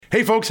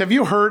Hey folks, have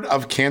you heard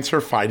of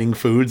cancer-fighting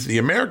foods? The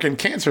American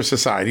Cancer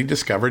Society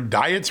discovered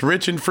diets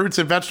rich in fruits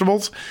and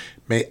vegetables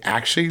may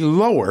actually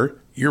lower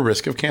your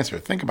risk of cancer.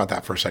 Think about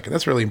that for a second.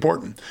 That's really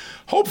important.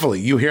 Hopefully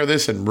you hear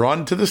this and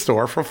run to the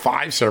store for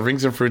 5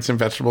 servings of fruits and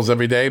vegetables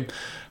every day.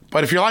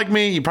 But if you're like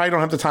me, you probably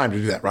don't have the time to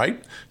do that,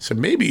 right? So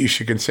maybe you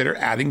should consider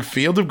adding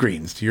Field of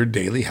Greens to your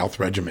daily health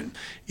regimen.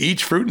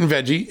 Each fruit and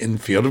veggie in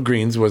Field of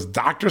Greens was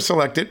doctor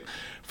selected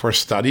for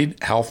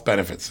studied health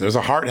benefits. There's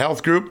a heart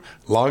health group,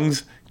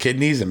 lungs,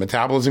 kidneys, and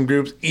metabolism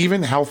groups,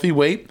 even healthy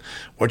weight.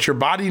 What your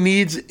body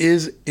needs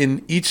is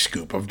in each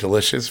scoop of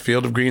delicious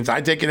Field of Greens.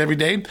 I take it every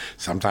day.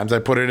 Sometimes I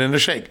put it in a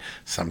shake.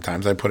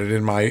 Sometimes I put it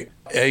in my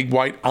egg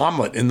white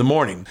omelet in the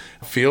morning.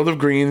 Field of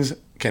Greens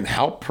can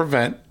help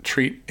prevent,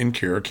 treat, and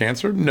cure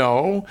cancer?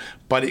 No,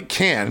 but it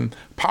can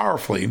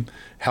powerfully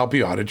help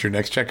you out at your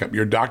next checkup.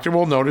 Your doctor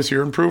will notice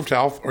your improved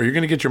health, or you're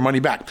going to get your money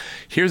back.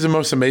 Here's the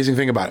most amazing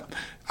thing about it.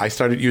 I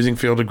started using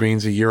Field of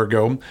Greens a year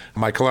ago.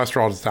 My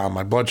cholesterol is down,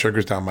 my blood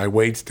sugar's down, my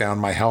weight's down,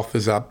 my health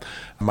is up,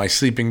 my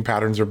sleeping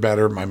patterns are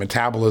better, my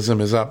metabolism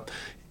is up.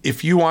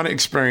 If you want to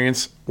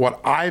experience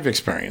what I've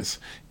experienced,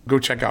 go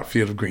check out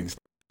Field of Greens.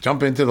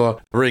 Jump into the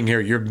ring here.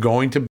 You're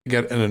going to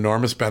get an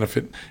enormous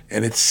benefit,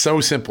 and it's so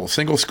simple.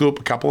 Single scoop,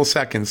 a couple of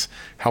seconds,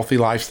 healthy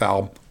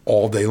lifestyle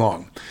all day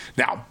long.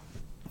 Now,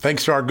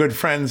 thanks to our good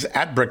friends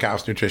at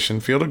Brickhouse Nutrition,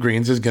 Field of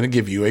Greens is going to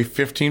give you a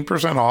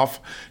 15% off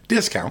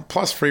discount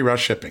plus free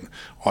rush shipping.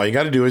 All you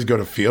got to do is go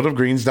to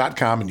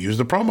fieldofgreens.com and use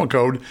the promo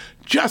code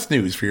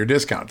JUSTNEWS for your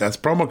discount. That's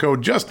promo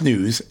code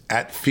JUSTNEWS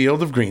at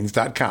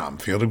fieldofgreens.com.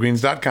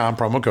 Fieldofgreens.com,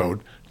 promo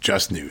code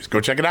JUSTNEWS.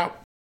 Go check it out.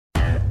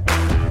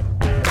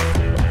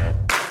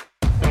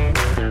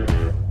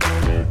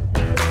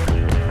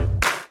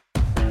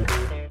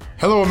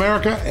 Hello,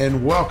 America,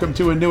 and welcome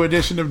to a new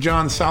edition of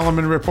John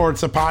Solomon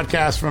Reports, a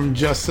podcast from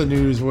Just the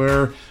News,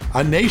 where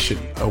a nation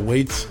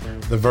awaits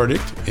the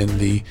verdict in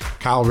the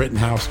Kyle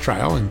Rittenhouse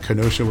trial in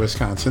Kenosha,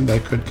 Wisconsin.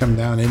 That could come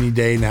down any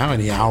day now,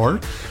 any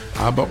hour.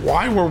 But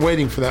while we're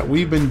waiting for that,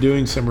 we've been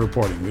doing some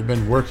reporting. We've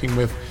been working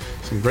with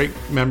some great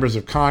members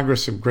of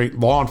Congress, some great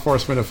law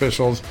enforcement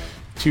officials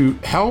to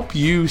help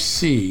you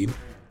see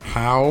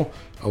how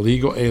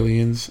illegal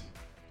aliens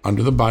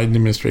under the Biden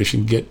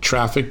administration get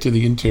trafficked to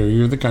the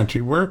interior of the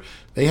country where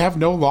they have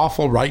no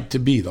lawful right to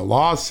be. The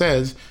law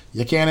says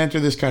you can't enter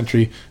this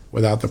country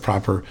without the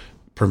proper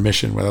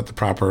permission, without the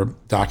proper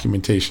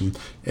documentation.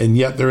 And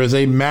yet there is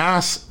a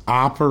mass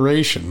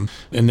operation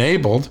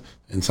enabled,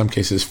 in some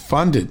cases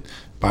funded,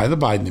 by the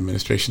Biden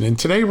administration. And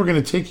today we're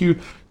going to take you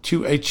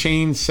to a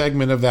chain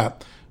segment of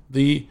that.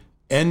 The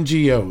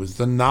NGOs,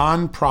 the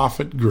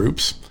nonprofit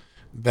groups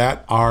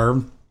that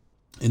are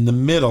in the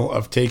middle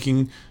of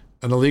taking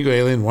an illegal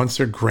alien once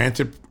they're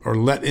granted or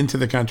let into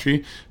the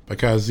country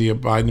because the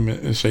Biden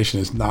administration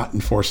is not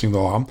enforcing the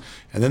law,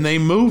 and then they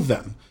move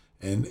them.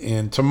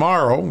 And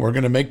tomorrow we're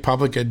going to make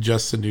public at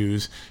Just the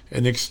News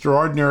an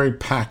extraordinary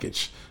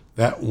package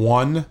that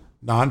one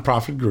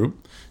nonprofit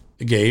group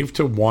gave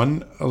to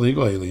one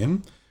illegal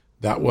alien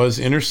that was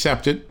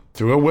intercepted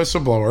through a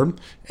whistleblower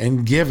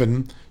and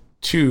given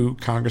to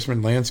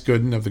Congressman Lance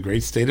Gooden of the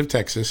great state of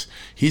Texas.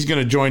 He's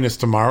going to join us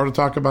tomorrow to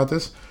talk about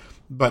this.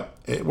 But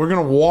we're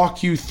going to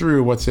walk you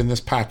through what's in this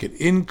packet,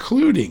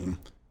 including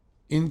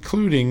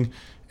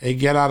a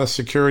get out of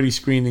security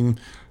screening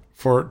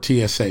for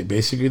TSA.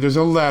 Basically, there's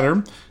a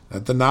letter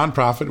that the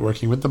nonprofit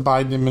working with the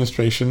Biden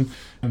administration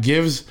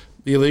gives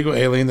the illegal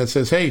alien that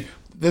says, hey,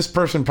 this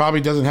person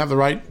probably doesn't have the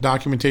right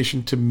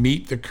documentation to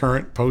meet the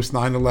current post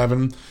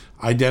 9/11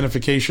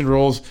 identification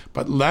rules,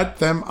 but let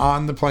them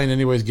on the plane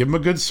anyways. Give them a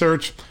good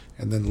search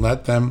and then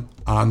let them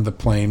on the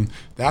plane.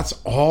 That's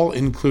all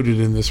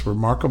included in this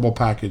remarkable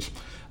package.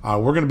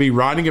 We're going to be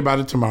writing about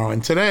it tomorrow.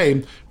 And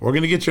today, we're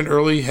going to get you an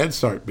early head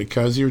start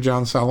because you're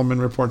John Solomon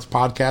Reports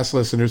podcast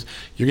listeners.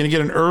 You're going to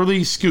get an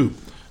early scoop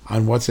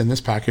on what's in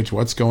this package,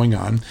 what's going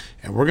on.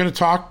 And we're going to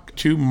talk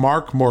to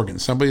Mark Morgan,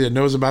 somebody that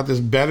knows about this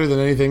better than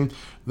anything,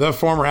 the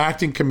former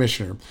acting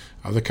commissioner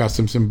of the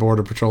Customs and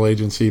Border Patrol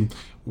Agency,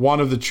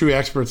 one of the true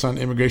experts on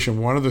immigration,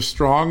 one of the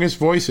strongest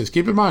voices.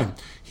 Keep in mind,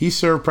 he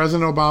served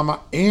President Obama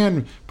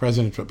and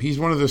President Trump. He's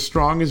one of the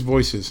strongest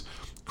voices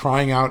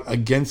crying out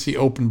against the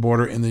open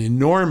border and the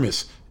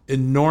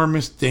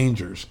enormous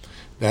dangers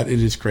that it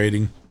is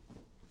creating.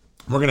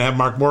 We're going to have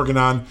Mark Morgan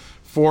on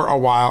for a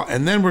while,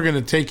 and then we're going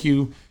to take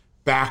you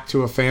back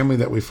to a family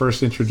that we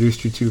first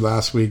introduced you to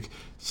last week.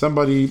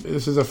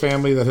 This is a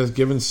family that has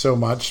given so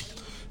much.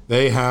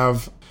 They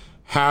have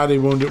had a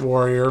wounded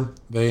warrior.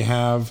 They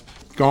have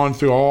gone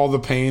through all the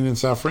pain and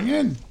suffering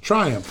and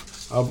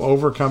triumph of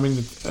overcoming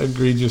the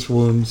egregious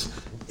wounds.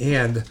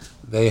 And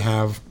they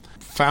have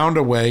found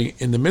a way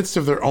in the midst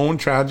of their own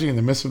tragedy, in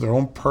the midst of their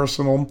own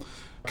personal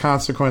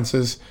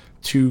consequences,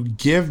 to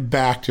give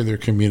back to their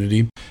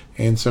community.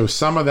 And so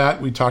some of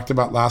that we talked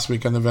about last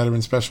week on the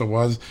Veteran Special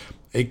was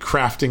a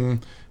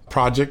crafting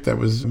project that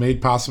was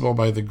made possible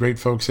by the great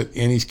folks at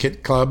Annie's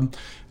Kit Club.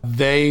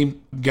 They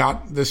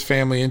got this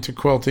family into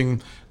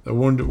quilting. The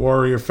wounded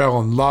warrior fell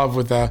in love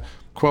with that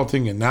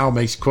quilting and now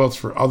makes quilts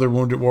for other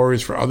wounded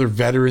warriors, for other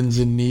veterans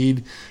in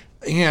need.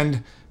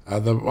 And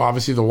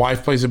Obviously, the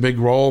wife plays a big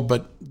role,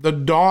 but the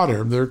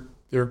daughter,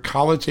 their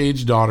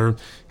college-age daughter,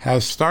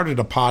 has started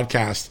a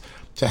podcast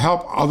to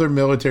help other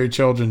military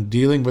children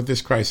dealing with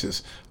this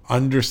crisis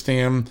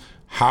understand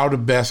how to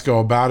best go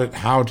about it,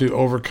 how to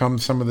overcome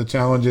some of the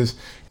challenges.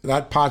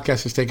 That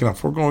podcast has taken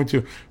off. We're going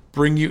to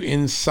bring you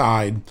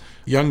inside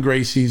young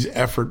Gracie's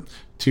effort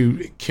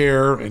to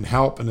care and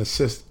help and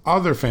assist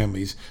other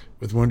families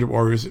with wounded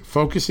warriors,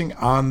 focusing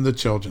on the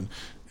children.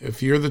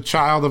 If you're the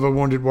child of a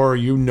wounded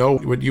warrior, you know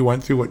what you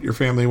went through, what your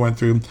family went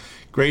through.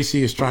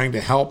 Gracie is trying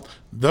to help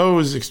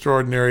those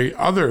extraordinary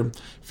other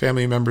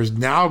family members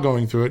now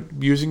going through it,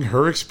 using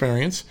her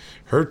experience,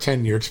 her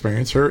 10-year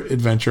experience, her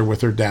adventure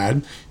with her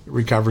dad,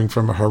 recovering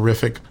from a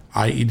horrific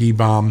IED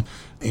bomb.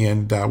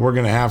 And we're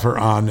going to have her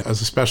on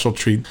as a special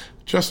treat.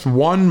 Just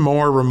one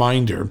more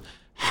reminder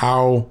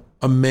how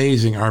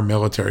amazing our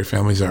military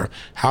families are,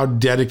 how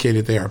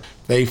dedicated they are.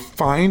 They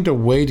find a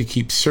way to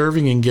keep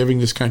serving and giving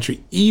this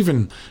country,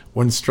 even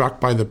when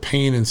struck by the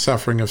pain and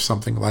suffering of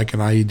something like an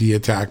IED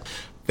attack.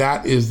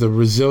 That is the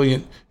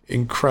resilient,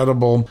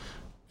 incredible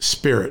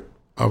spirit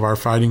of our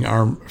fighting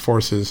armed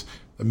forces,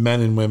 the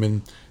men and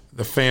women,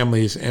 the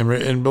families.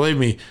 And believe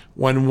me,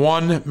 when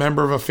one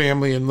member of a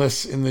family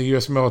enlists in the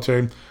U.S.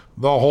 military,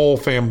 the whole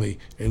family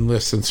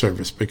enlists in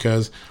service,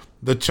 because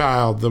the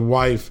child, the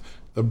wife,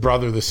 the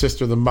brother, the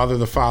sister, the mother,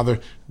 the father,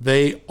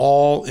 they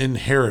all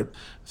inherit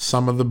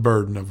some of the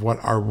burden of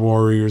what our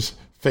warriors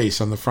face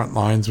on the front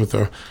lines with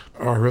the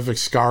horrific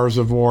scars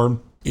of war,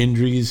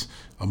 injuries,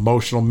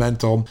 emotional,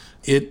 mental.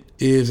 It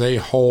is a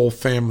whole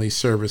family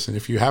service. And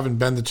if you haven't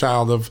been the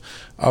child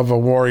of a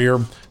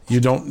warrior, you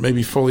don't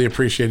maybe fully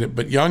appreciate it.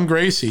 But young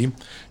Gracie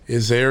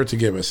is there to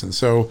give us. And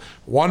so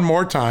one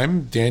more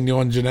time, Daniel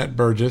and Jeanette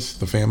Burgess,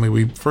 the family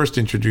we first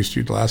introduced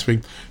you to last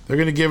week, they're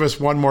going to give us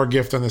one more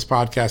gift on this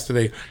podcast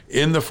today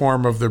in the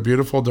form of their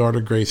beautiful daughter,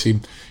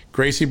 Gracie.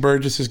 Gracie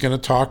Burgess is going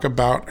to talk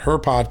about her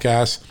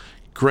podcast,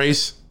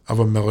 Grace of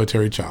a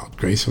Military Child.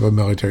 Grace of a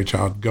Military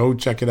Child. Go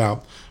check it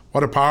out.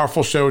 What a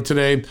powerful show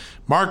today.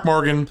 Mark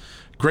Morgan,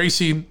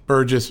 Gracie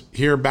Burgess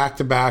here back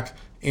to back,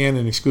 and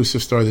an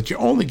exclusive story that you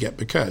only get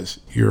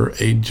because you're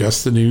a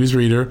Just the News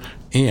reader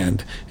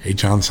and a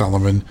John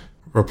Solomon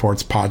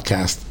Reports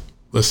podcast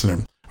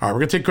listener. All right, we're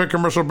going to take a quick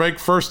commercial break.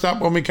 First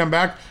up, when we come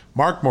back,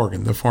 Mark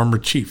Morgan, the former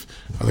chief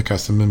of the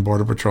Customs and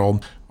Border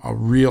Patrol, a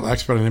real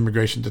expert on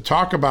immigration, to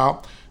talk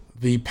about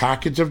the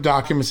package of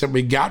documents that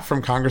we got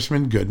from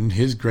Congressman Gooden,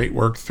 his great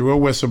work through a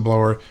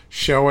whistleblower,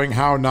 showing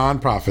how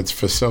nonprofits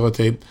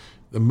facilitate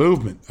the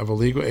movement of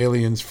illegal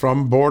aliens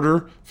from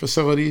border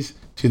facilities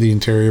to the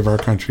interior of our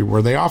country,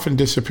 where they often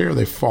disappear.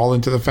 They fall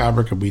into the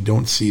fabric and we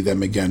don't see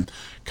them again.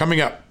 Coming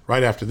up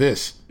right after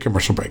this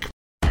commercial break.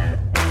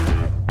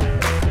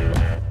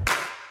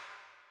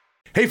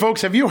 Hey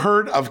folks, have you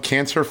heard of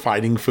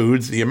cancer-fighting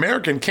foods? The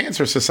American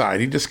Cancer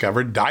Society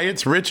discovered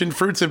diets rich in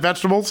fruits and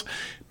vegetables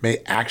may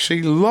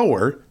actually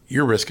lower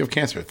your risk of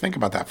cancer. Think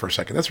about that for a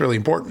second. That's really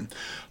important.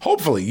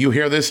 Hopefully you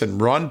hear this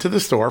and run to the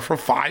store for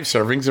 5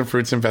 servings of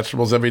fruits and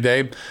vegetables every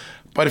day.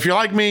 But if you're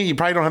like me, you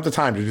probably don't have the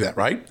time to do that,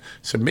 right?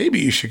 So maybe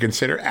you should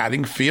consider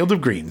adding Field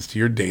of Greens to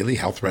your daily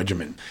health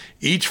regimen.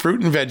 Each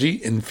fruit and veggie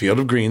in Field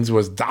of Greens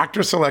was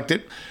doctor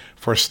selected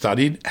for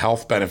studied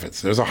health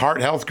benefits. There's a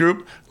heart health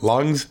group,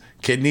 lungs,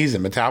 kidneys,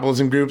 and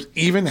metabolism groups,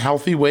 even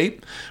healthy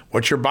weight.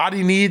 What your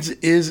body needs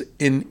is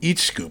in each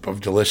scoop of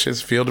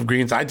delicious Field of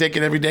Greens. I take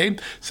it every day.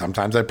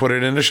 Sometimes I put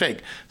it in a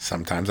shake.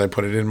 Sometimes I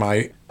put it in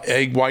my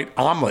egg white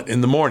omelet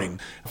in the morning.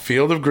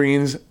 Field of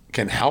Greens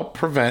can help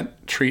prevent,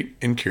 treat,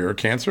 and cure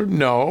cancer?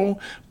 No,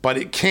 but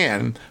it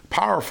can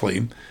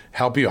powerfully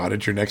help you out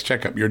at your next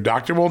checkup. Your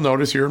doctor will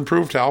notice your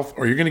improved health,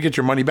 or you're going to get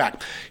your money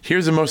back.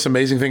 Here's the most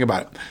amazing thing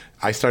about it.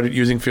 I started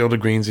using Field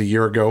of Greens a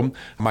year ago.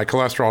 My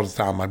cholesterol is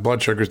down, my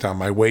blood sugar's down,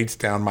 my weight's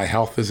down, my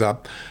health is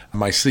up,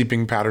 my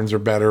sleeping patterns are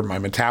better, my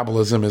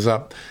metabolism is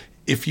up.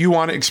 If you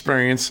want to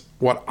experience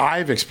what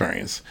I've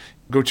experienced,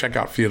 go check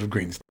out Field of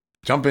Greens.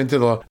 Jump into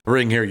the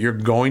ring here. You're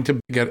going to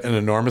get an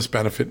enormous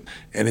benefit,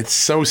 and it's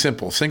so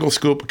simple. Single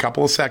scoop, a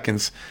couple of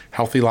seconds,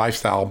 healthy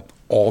lifestyle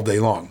all day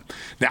long.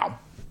 Now,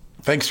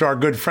 thanks to our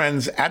good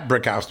friends at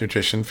Brickhouse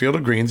Nutrition, Field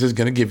of Greens is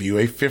going to give you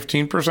a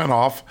 15%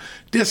 off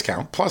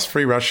discount plus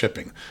free rush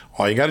shipping.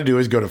 All you got to do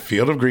is go to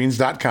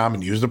fieldofgreens.com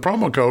and use the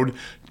promo code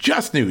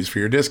JUSTNEWS for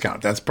your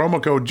discount. That's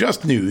promo code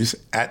JUSTNEWS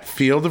at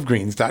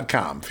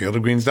fieldofgreens.com.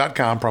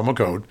 Fieldofgreens.com, promo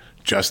code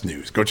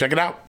JUSTNEWS. Go check it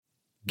out.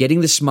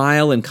 Getting the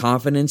smile and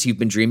confidence you've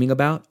been dreaming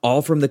about,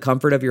 all from the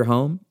comfort of your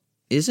home,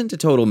 isn't a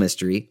total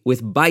mystery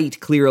with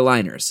Byte clear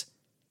aligners.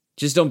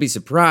 Just don't be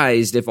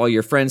surprised if all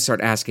your friends start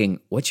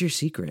asking, "What's your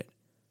secret?"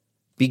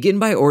 Begin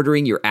by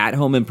ordering your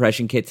at-home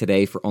impression kit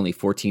today for only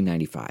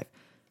 $14.95.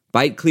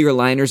 Byte clear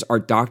aligners are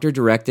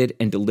doctor-directed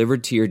and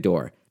delivered to your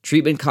door.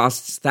 Treatment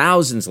costs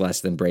thousands less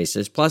than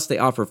braces, plus they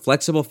offer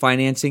flexible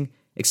financing,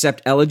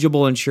 accept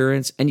eligible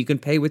insurance, and you can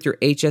pay with your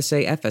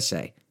HSA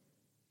FSA.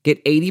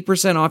 Get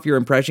 80% off your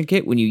impression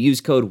kit when you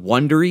use code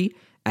WONDERY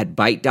at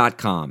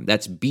Byte.com.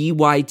 That's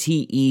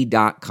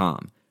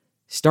BYTE.com.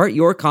 Start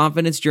your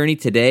confidence journey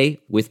today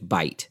with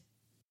Byte.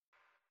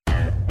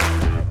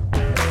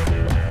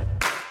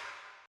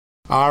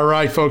 All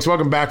right, folks,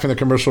 welcome back from the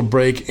commercial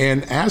break.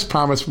 And as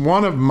promised,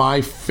 one of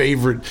my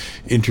favorite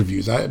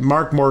interviews.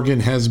 Mark Morgan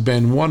has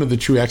been one of the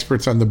true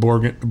experts on the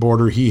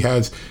border. He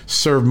has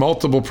served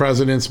multiple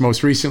presidents,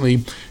 most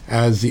recently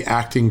as the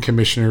acting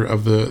commissioner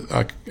of the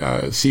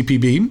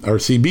CPB, or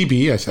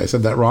CBP, I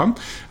said that wrong,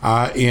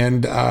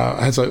 and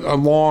has a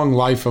long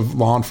life of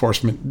law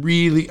enforcement,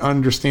 really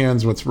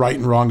understands what's right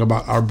and wrong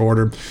about our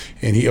border,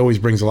 and he always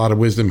brings a lot of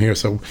wisdom here.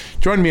 So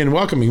join me in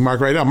welcoming Mark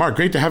right now. Mark,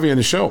 great to have you on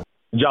the show.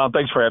 John,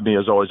 thanks for having me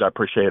as always. I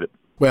appreciate it.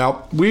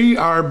 Well, we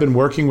have been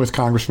working with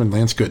Congressman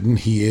Lance Gooden.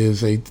 He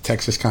is a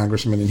Texas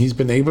congressman, and he's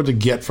been able to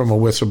get from a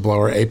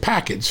whistleblower a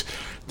package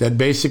that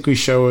basically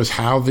shows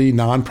how the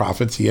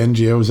nonprofits, the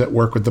NGOs that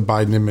work with the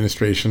Biden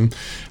administration,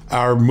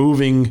 are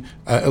moving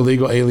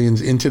illegal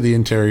aliens into the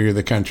interior of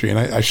the country. And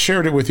I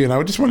shared it with you, and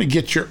I just want to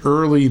get your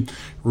early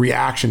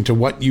reaction to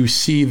what you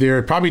see there.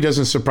 It probably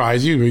doesn't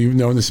surprise you. You've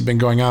known this has been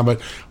going on, but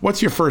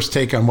what's your first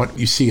take on what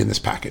you see in this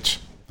package?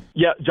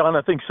 Yeah, John,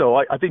 I think so.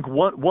 I think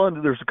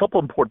one, there's a couple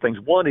of important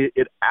things. One,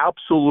 it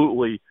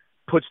absolutely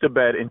puts to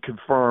bed and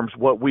confirms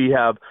what we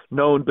have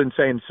known, been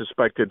saying,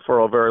 suspected for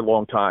a very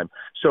long time.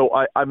 So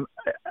I'm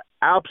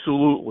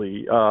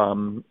absolutely,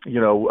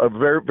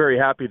 very, very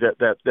happy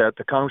that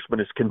the congressman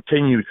has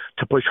continued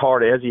to push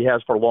hard as he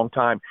has for a long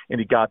time, and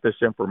he got this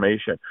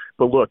information.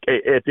 But look,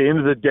 at the end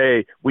of the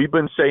day, we've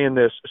been saying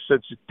this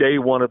since day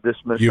one of this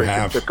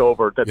administration took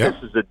over, that This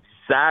is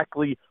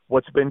exactly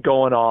what's been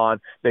going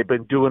on. They've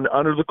been doing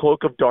under the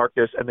cloak of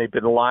darkness, and they've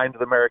been lying to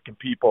the American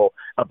people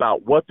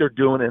about what they're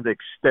doing and the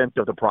extent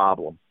of the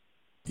problem.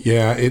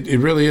 Yeah, it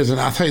really is. And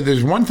I'll tell you,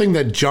 there's one thing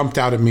that jumped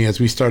out at me as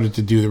we started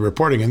to do the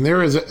reporting, and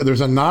there's a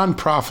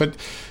nonprofit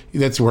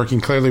that's working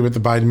clearly with the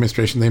Biden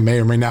administration. They may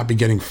or may not be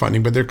getting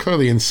funding, but they're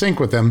clearly in sync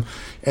with them.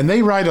 And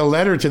they write a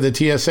letter to the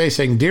TSA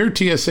saying, "Dear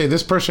TSA,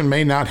 this person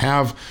may not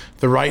have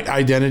the right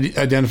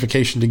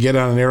identification to get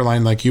on an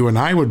airline like you and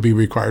I would be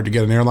required to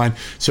get an airline.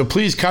 So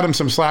please cut them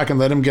some slack and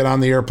let them get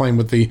on the airplane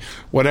with the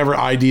whatever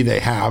ID they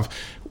have."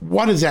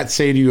 What does that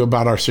say to you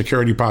about our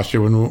security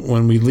posture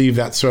when we leave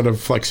that sort of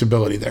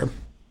flexibility there?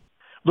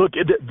 Look,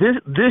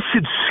 this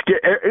should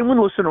scare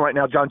anyone listening right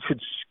now, John, should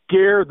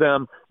scare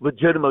them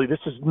legitimately. This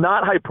is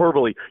not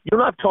hyperbole. You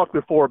and I have talked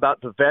before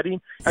about the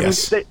vetting. I mean,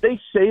 they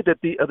say that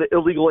the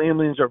illegal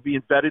aliens are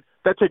being vetted.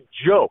 That's a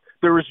joke.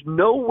 There is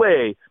no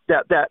way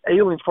that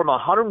aliens from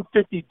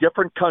 150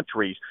 different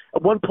countries,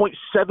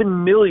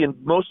 1.7 million,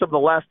 most of them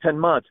the last 10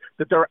 months,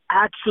 that they're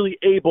actually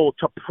able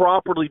to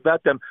properly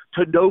vet them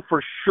to know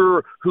for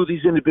sure who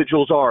these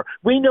individuals are.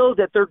 We know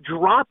that they're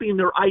dropping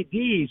their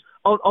IDs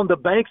on the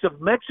banks of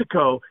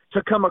Mexico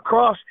to come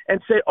across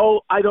and say,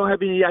 "Oh, I don't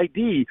have any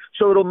ID,"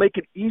 so it'll make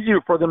it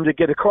easier for them to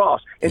get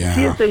across. And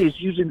TSA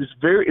is using this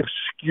very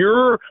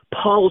obscure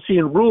policy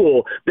and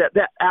rule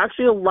that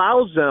actually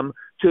allows them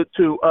to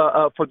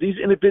for these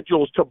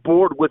individuals to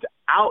board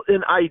without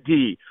an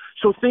ID.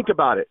 So think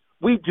about it.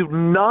 We do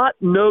not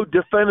know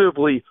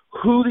definitively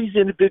who these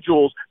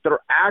individuals that are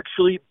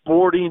actually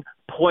boarding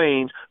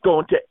planes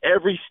going to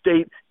every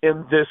state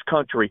in this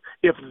country.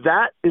 If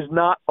that is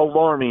not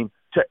alarming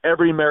to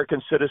every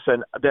American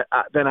citizen,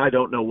 then I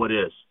don't know what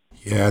is.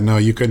 Yeah, no,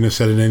 you couldn't have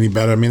said it any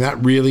better. I mean,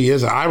 that really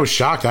is. I was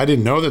shocked. I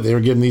didn't know that they were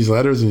giving these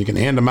letters and you can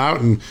hand them out.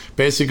 And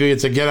basically,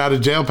 it's a get out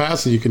of jail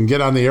pass so you can get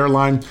on the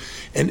airline.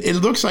 And it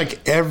looks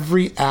like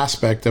every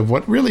aspect of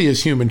what really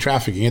is human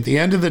trafficking. At the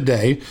end of the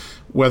day,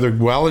 whether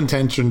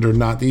well-intentioned or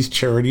not, these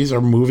charities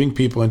are moving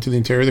people into the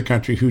interior of the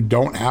country who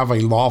don't have a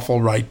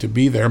lawful right to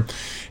be there.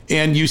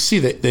 And you see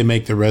that they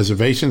make the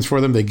reservations for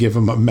them. They give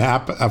them a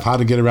map of how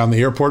to get around the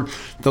airport.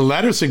 The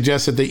letter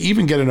suggests that they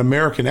even get an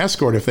American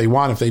escort if they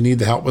want, if they need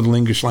the help with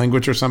English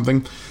language or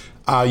something.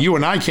 You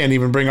and I can't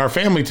even bring our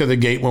family to the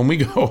gate when we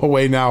go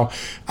away now.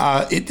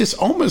 It just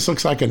almost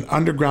looks like an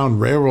underground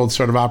railroad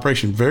sort of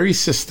operation, very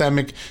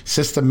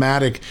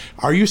systematic.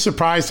 Are you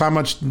surprised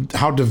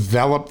how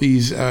developed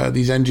these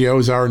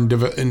NGOs are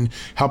in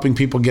helping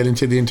people get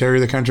into the interior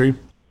of the country?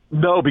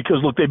 No, because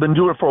look, they've been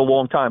doing it for a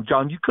long time.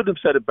 John, you couldn't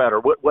have said it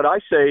better. What I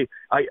say,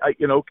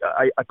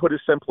 I put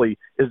it simply,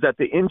 is that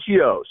the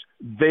NGOs,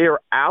 they are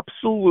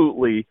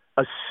absolutely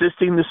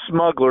assisting the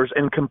smugglers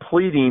in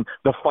completing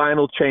the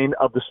final chain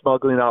of the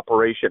smuggling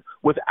operation.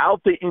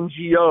 Without the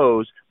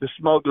NGOs, the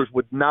smugglers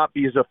would not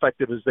be as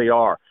effective as they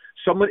are.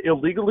 Someone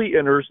illegally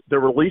enters,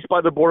 they're released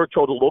by the Border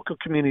Patrol to local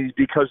communities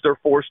because they're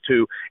forced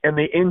to, and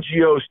the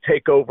NGOs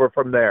take over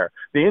from there.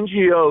 The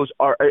NGOs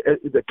are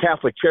the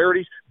Catholic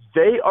charities.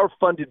 They are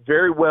funded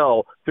very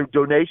well through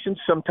donations,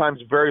 sometimes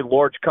very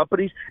large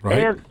companies,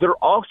 and they're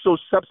also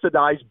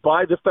subsidized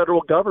by the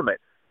federal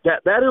government.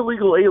 That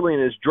illegal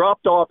alien is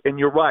dropped off, and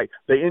you're right.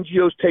 The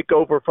NGOs take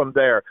over from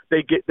there.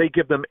 They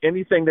give them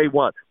anything they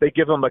want. They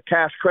give them a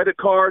cash credit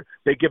card.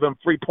 They give them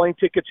free plane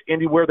tickets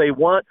anywhere they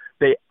want.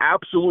 They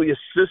absolutely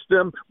assist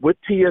them with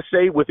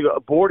TSA, with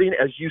boarding,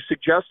 as you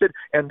suggested,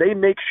 and they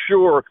make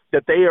sure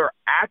that they are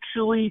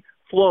actually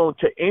flown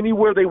to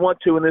anywhere they want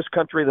to in this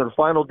country, their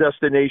final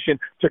destination,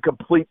 to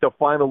complete the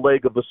final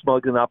leg of the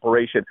smuggling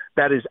operation.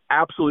 That is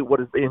absolutely what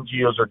the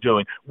NGOs are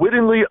doing.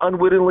 Wittingly,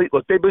 unwittingly,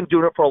 look, they've been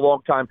doing it for a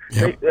long time.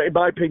 Yep. In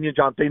my opinion,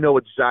 John, they know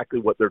exactly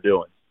what they're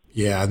doing.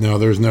 Yeah, no,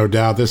 there's no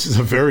doubt. This is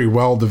a very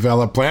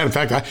well-developed plan. In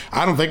fact,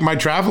 I don't think my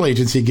travel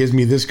agency gives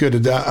me this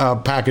good a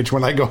package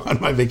when I go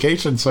on my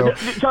vacation. So,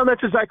 John,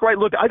 that's exactly right.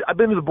 Look, I've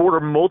been to the border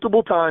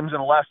multiple times in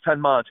the last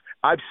 10 months.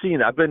 I've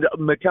seen it. I've been to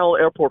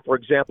McAllen Airport, for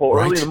example,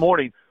 early in the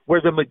morning,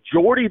 where the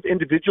majority of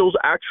individuals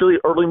actually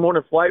early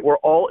morning flight were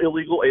all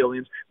illegal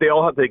aliens. They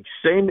all have the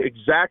same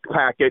exact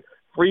packet,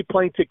 free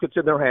plane tickets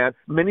in their hand.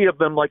 Many of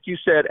them, like you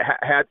said,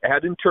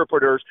 had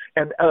interpreters,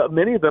 and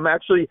many of them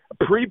actually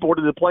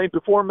pre-boarded the plane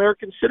before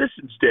American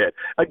citizens did.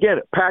 Again,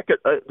 a packet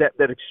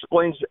that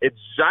explains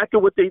exactly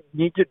what they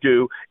need to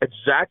do,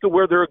 exactly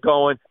where they're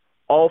going,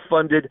 all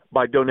funded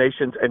by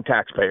donations and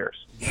taxpayers.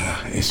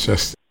 Yeah, it's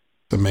just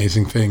an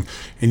amazing thing.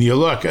 And you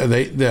look,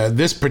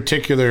 this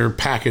particular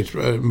package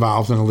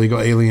involves an illegal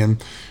alien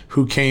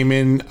who came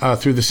in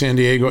through the San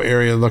Diego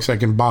area, looks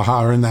like in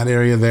Baja or in that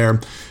area there.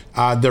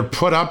 They're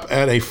put up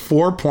at a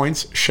 4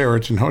 Points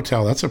Sheraton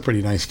hotel. That's a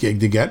pretty nice gig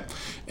to get.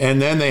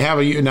 And then they have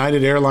a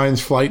United Airlines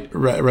flight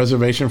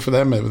reservation for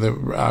them, the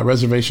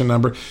reservation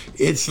number.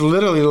 It's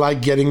literally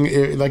like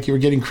you were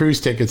getting cruise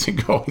tickets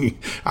and going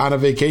on a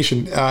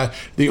vacation.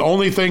 The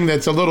only thing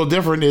that's a little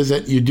different is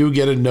that you do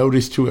get a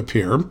notice to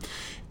appear.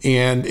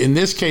 And in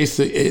this case,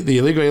 the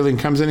illegal alien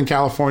comes in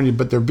California,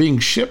 but they're being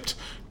shipped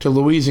to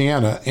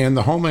Louisiana, and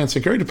the Homeland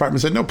Security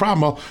Department said, no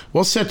problem,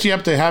 we'll set you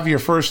up to have your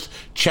first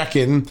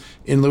check-in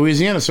in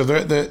Louisiana. So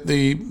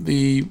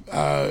the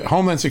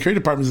Homeland Security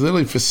Department is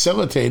literally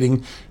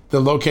facilitating the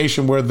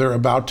location where they're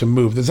about to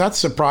move. Does that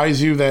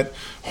surprise you that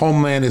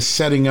Homeland is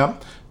setting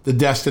up the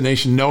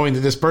destination knowing that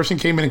this person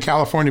came in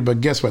California,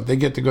 but guess what? They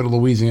get to go to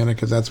Louisiana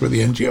because that's where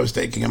the NGO is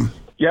taking them.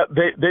 Yeah,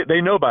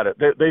 they know about it.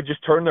 They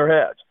just turn their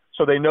heads.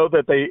 So they know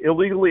that they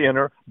illegally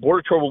enter,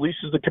 Border Patrol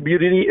releases the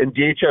community, and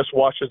DHS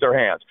washes their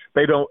hands.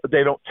 They don't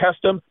test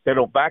them, they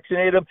don't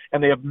vaccinate them,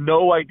 and they have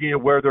no idea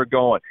where they're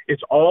going.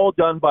 It's all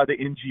done by the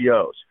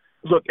NGOs.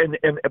 Look,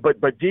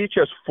 but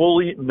DHS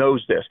fully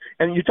knows this.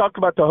 And you talk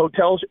about the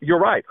hotels, you're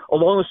right.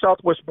 Along the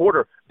southwest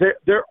border,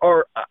 there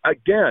are,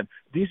 again,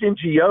 these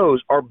NGOs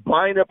are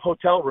buying up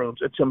hotel rooms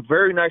and some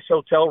very nice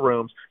hotel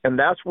rooms, and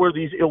that's where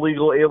these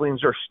illegal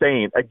aliens are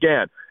staying.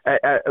 Again,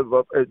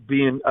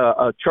 being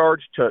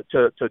charged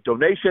to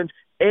donations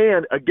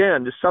and,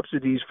 again, the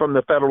subsidies from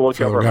the federal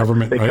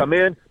government. They come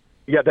in.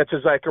 Yeah, that's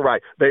exactly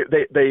right.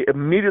 They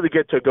immediately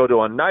get to go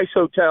to a nice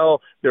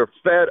hotel. They're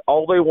fed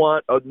all they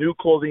want, new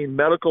clothing,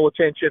 medical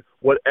attention,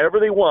 whatever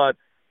they want,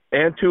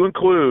 and to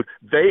include,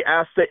 they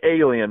ask the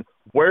alien,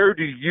 where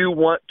do you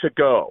want to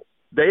go?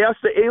 They ask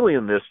the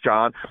alien this,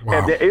 John, wow.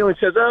 And the alien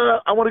says,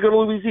 I want to go to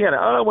Louisiana.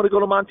 I want to go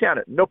to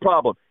Montana. No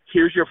problem.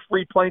 Here's your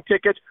free plane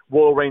tickets.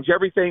 We'll arrange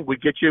everything. We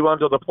get you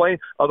onto the plane.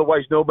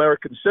 Otherwise, no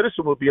American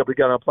citizen will be able to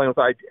get on a plane with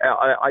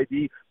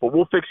ID, but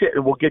we'll fix it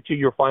and we'll get you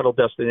your final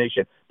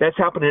destination. That's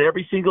happening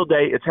every single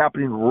day. It's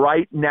happening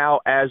right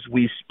now as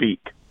we speak.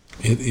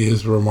 It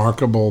is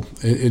remarkable.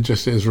 It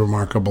just is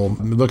remarkable.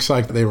 It looks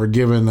like they were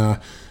given an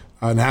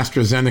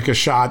AstraZeneca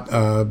shot.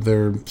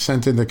 They're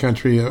sent in the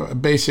country.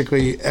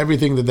 Basically,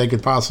 everything that they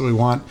could possibly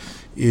want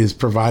is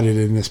provided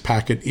in this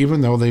packet,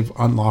 even though they've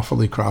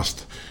unlawfully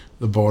crossed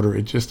the border.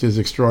 It just is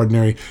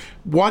extraordinary.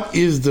 What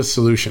is the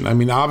solution? I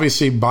mean,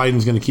 obviously,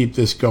 Biden's going to keep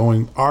this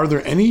going. Are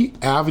there any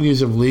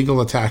avenues of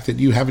legal attack that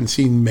you haven't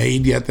seen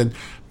made yet that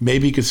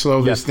maybe could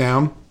slow this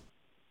down?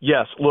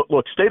 Yes.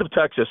 Look, state of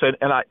Texas,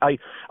 and I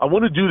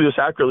want to do this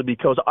accurately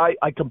because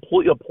I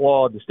completely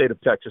applaud the state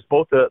of Texas.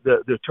 Both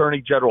the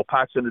Attorney General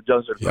Paxton has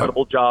done an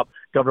incredible job.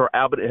 Governor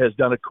Abbott has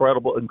done an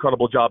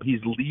incredible job.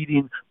 He's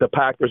leading the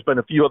pack. There's been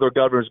a few other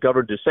governors,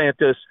 Governor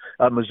DeSantis,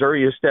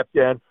 Missouri has stepped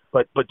in.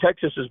 But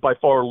Texas is by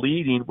far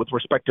leading with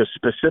respect to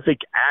specific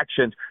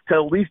actions to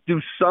at least do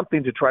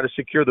something to try to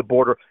secure the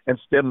border and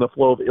stem the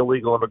flow of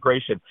illegal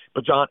immigration.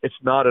 But, John, it's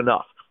not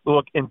enough.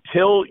 Look,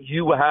 until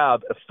you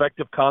have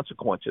effective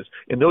consequences,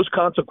 and those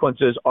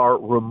consequences are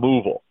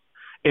removal,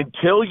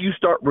 until you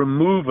start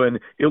removing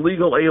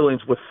illegal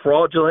aliens with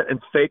fraudulent and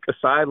fake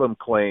asylum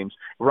claims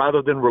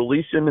rather than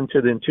release them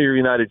into the interior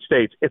United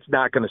States, it's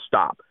not going to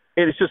stop.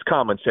 And it's just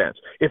common sense.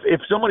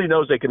 If somebody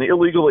knows they can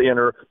illegally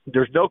enter,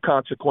 there's no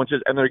consequences,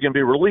 and they're going to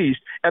be released,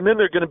 and then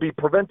they're going to be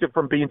prevented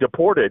from being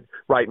deported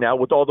right now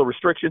with all the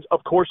restrictions,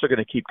 of course they're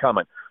going to keep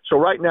coming. So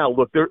right now,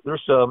 look,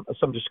 there's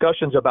some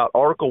discussions about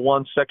Article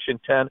 1, Section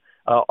 10,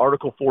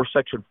 Article 4,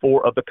 Section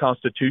 4 of the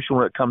Constitution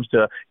when it comes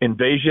to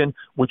invasion,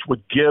 which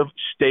would give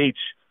states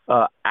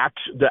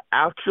the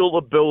actual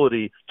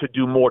ability to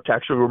do more, to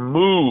actually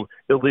remove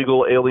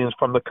illegal aliens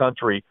from the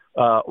country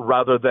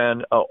rather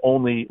than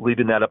only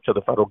leaving that up to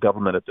the federal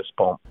government at this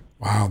point.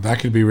 Wow, that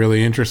could be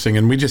really interesting.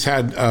 And we just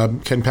had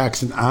Ken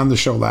Paxton on the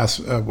show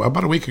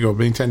about a week ago,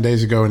 maybe 10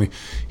 days ago, and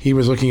he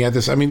was looking at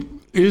this. I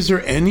mean, is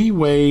there any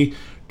way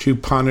to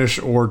punish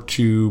or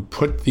to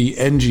put the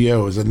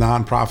NGOs, the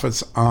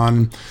nonprofits,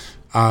 on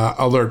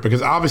alert,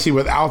 because obviously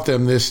without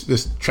them,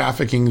 this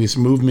trafficking, this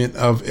movement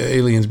of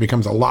aliens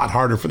becomes a lot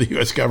harder for the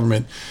U.S.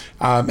 government.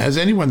 Has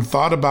anyone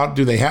thought about,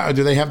 do they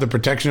have the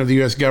protection of the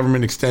U.S.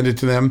 government extended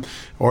to them,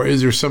 or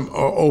is there some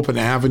open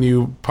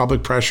avenue,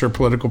 public pressure,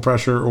 political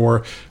pressure,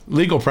 or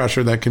legal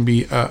pressure that can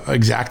be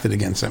exacted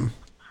against them?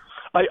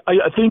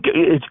 I think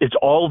it's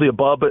all of the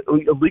above, but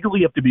legally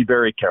you have to be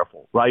very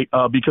careful, right?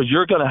 Because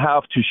you're going to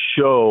have to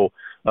show,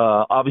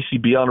 obviously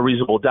beyond a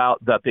reasonable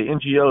doubt, that the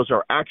NGOs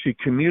are actually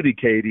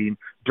communicating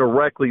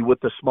directly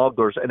with the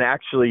smugglers and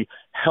actually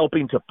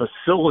helping to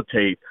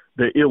facilitate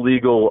the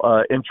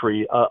illegal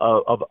entry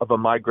of a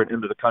migrant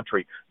into the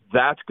country.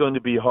 That's going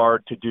to be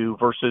hard to do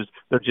versus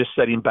they're just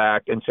sitting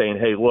back and saying,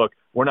 hey, look,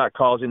 we're not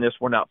causing this.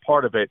 We're not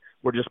part of it.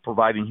 We're just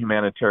providing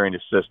humanitarian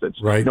assistance,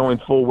 right, knowing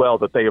full well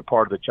that they are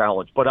part of the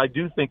challenge. But I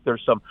do think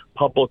there's some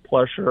public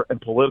pressure and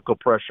political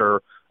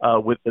pressure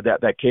with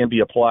that can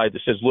be applied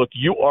that says, look,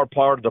 you are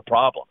part of the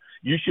problem.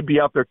 You should be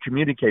out there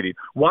communicating.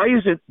 Why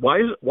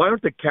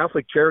aren't the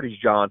Catholic Charities,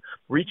 John,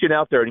 reaching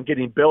out there and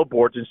getting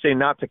billboards and saying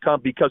not to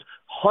come? Because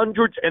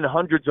hundreds and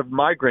hundreds of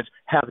migrants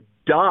have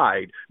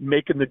died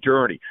making the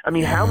journey. I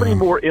mean, how many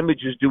more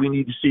images do we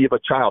need to see of a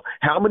child?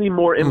 How many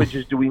more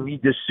images do we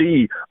need to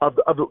see of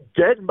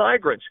dead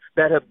migrants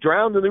that have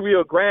drowned in the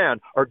Rio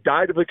Grande or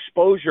died of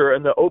exposure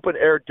in the open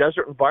air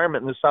desert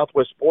environment in the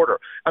southwest border?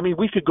 I mean,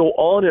 we could go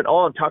on and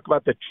on, talk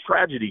about the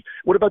tragedy.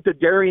 What about the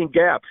Darien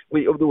Gap?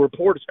 The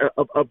reports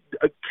of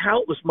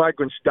countless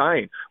migrants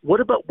dying.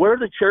 What about where are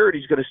the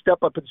charities going to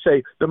step up and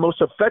say the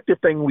most effective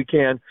thing we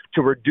can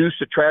to reduce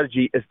the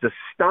tragedy is to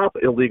stop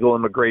illegal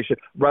immigration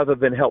rather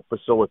than help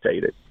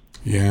facilitate it?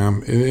 Yeah,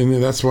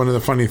 and that's one of the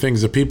funny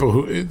things. The people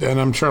who, and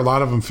I'm sure a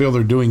lot of them feel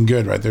they're doing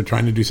good, right? They're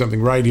trying to do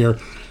something right here.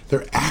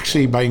 They're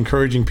actually, by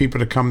encouraging people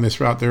to come this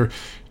route,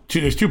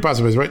 there's two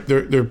possibilities, right?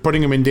 They're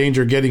putting them in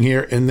danger getting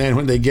here, and then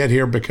when they get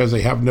here, because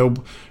they have no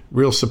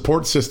real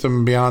support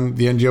system beyond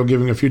the NGO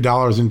giving a few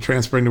dollars and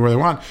transferring to where they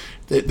want,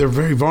 they're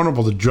very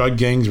vulnerable to drug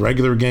gangs,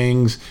 regular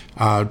gangs,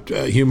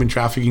 human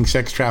trafficking,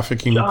 sex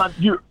trafficking. John,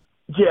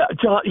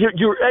 John,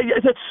 you're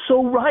that's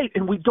so right,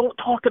 and we don't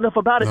talk enough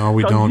about it. No,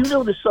 we don't. You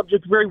know the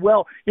subject very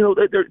well. You know,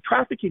 they're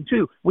trafficking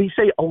too. We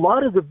say a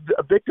lot of the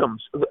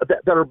victims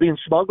that are being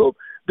smuggled,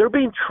 they're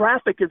being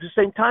trafficked at the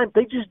same time.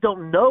 They just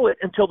don't know it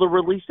until they're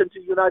released into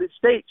the United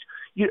States.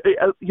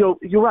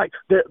 You're right.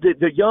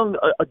 The young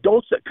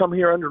adults that come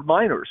here under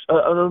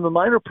the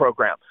minor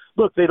program.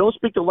 Look, they don't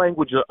speak the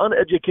language. They're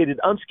uneducated,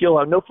 unskilled,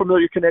 have no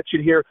familiar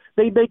connection here.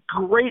 They make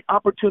great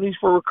opportunities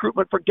for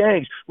recruitment for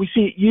gangs. We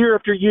see it year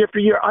after year after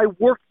year. I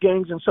worked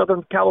gangs in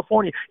Southern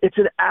California. It's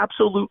an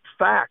absolute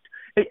fact.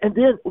 And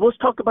then let's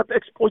talk about the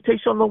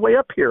exploitation on the way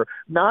up here.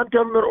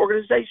 Non-government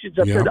organizations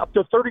have said up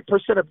to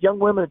 30% of young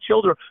women and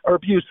children are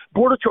abused.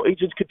 Border Patrol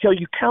agents could tell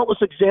you countless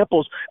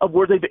examples of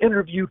where they've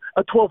interviewed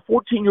a 12,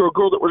 14-year-old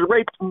girl that was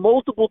raped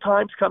multiple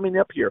times coming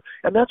up here.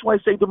 And that's why I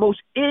say the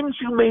most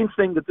inhumane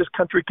thing that this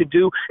country could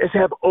do is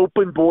have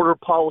open border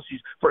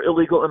policies for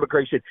illegal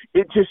immigration.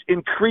 It just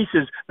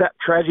increases that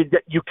tragedy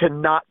that you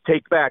cannot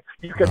take back.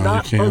 You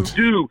cannot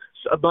undo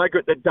a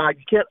migrant that died.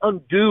 You can't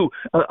undo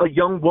a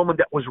young woman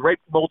that was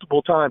raped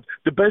multiple times.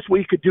 The best way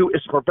you could do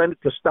is prevent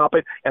it, to stop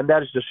it, and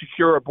that is to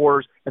secure our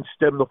borders and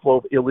stem the flow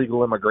of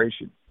illegal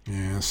immigration.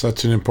 Yeah,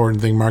 such an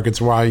important thing, Mark.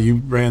 It's why you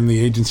ran the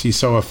agency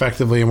so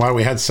effectively and why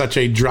we had such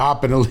a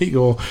drop in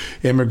illegal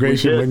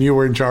immigration when you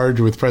were in charge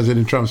with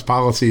President Trump's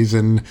policies.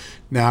 And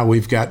now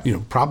we've got,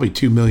 probably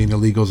 2 million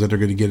illegals that are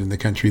going to get in the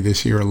country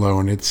this year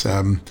alone. It's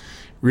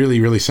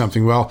really, really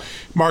something. Well,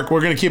 Mark,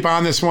 we're going to keep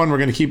on this one. We're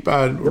going to keep,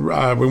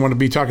 we want to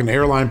be talking to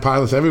airline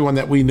pilots, everyone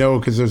that we know,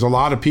 because there's a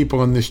lot of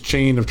people in this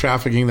chain of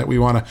trafficking that we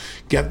want to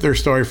get their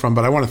story from.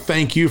 But I want to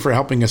thank you for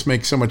helping us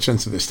make so much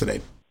sense of this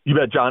today. You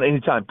bet, John.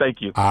 Anytime.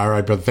 Thank you. All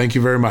right, brother. Thank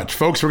you very much.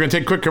 Folks, we're going to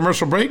take a quick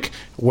commercial break.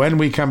 When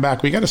we come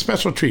back, we got a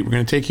special treat. We're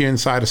going to take you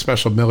inside a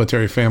special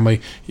military family.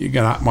 You're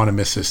going to not want to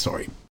miss this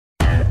story.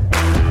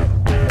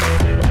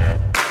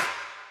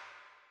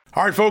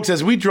 All right, folks,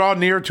 as we draw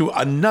near to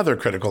another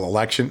critical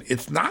election,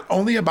 it's not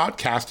only about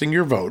casting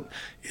your vote,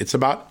 it's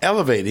about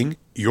elevating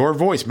your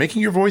voice,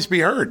 making your voice be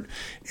heard.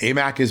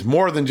 AMAC is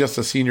more than just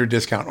a senior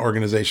discount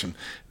organization.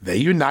 They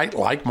unite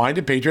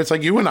like-minded patriots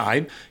like you and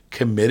I,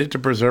 committed to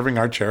preserving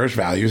our cherished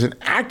values and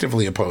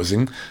actively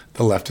opposing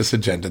the leftist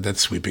agenda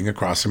that's sweeping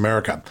across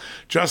America.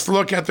 Just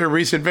look at their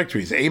recent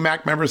victories.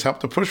 AMAC members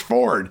helped to push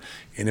forward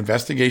an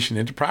investigation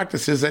into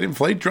practices that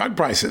inflate drug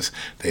prices.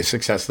 They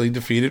successfully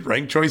defeated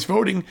ranked choice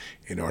voting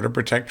in order to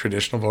protect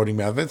traditional voting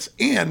methods,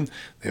 and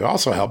they've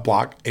also helped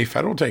block a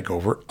federal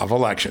takeover of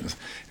elections.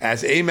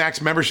 As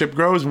AMAC's membership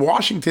grows,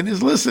 Washington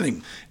is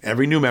listening.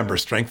 Every new member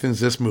strengthens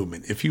this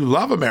movement. If you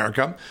love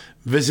America,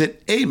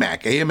 visit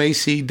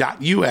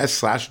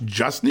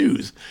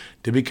amac.us/justnews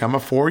to become a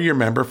 4-year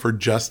member for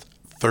just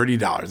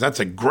 $30. That's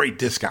a great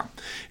discount.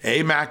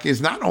 AMAC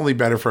is not only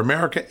better for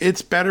America,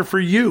 it's better for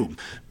you.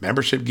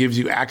 Membership gives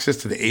you access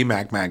to the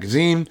AMAC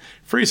magazine,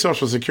 free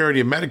Social Security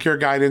and Medicare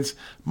guidance,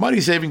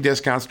 money-saving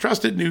discounts,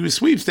 trusted news,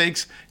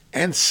 sweepstakes,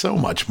 and so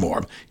much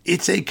more.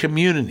 It's a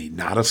community,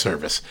 not a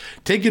service.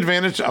 Take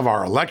advantage of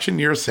our election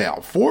year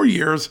sale, 4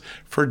 years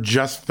for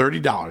just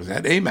 $30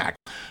 at AMAC.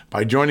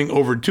 By joining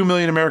over 2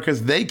 million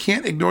Americans, they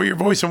can't ignore your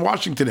voice in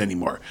Washington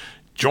anymore.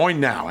 Join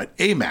now at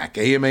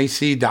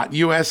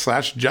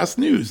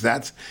amac.us/justnews.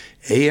 That's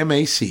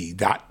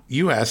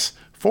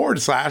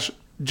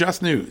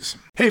amac.us/justnews.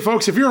 Hey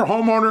folks, if you're a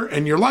homeowner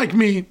and you're like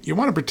me, you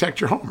want to protect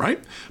your home,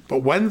 right? But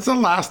when's the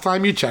last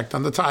time you checked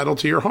on the title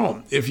to your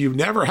home? If you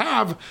never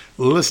have,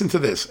 listen to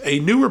this. A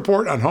new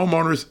report on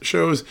homeowners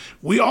shows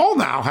we all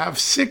now have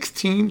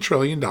 $16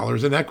 trillion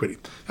in equity.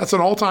 That's an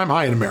all-time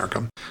high in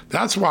America.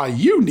 That's why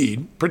you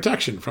need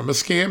protection from a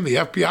scam the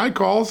FBI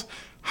calls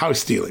house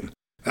stealing.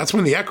 That's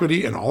when the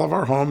equity in all of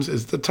our homes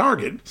is the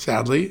target,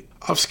 sadly,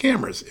 of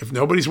scammers. If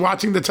nobody's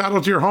watching the title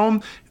to your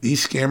home,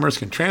 these scammers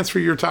can transfer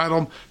your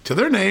title to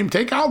their name,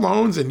 take out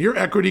loans, and your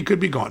equity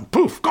could be gone.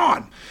 Poof,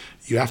 gone.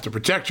 You have to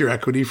protect your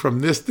equity from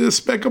this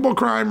despicable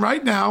crime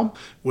right now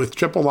with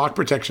triple lock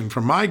protection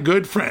from my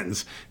good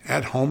friends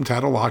at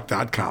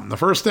HomeTitleLock.com. The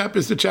first step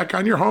is to check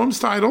on your home's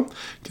title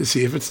to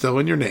see if it's still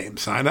in your name.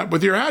 Sign up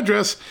with your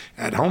address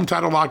at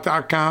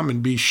HomeTitleLock.com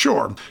and be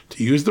sure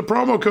to use the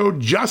promo code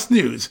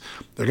JUSTNEWS.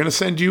 They're going to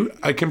send you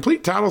a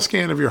complete title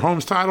scan of your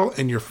home's title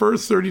and your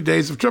first 30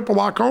 days of triple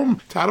lock home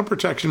title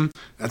protection.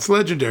 That's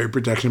legendary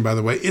protection, by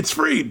the way. It's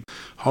free.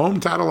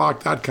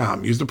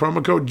 HomeTitleLock.com. Use the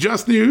promo code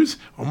JUSTNEWS.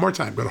 One more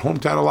time, go to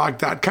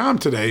HomeTitleLock.com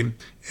today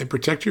and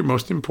protect your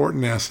most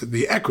important asset,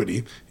 the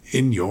equity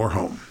in your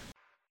home.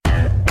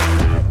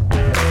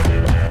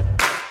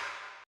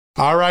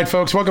 All right,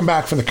 folks, welcome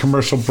back from the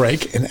commercial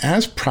break. And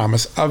as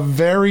promised, a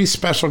very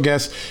special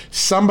guest,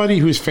 somebody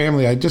whose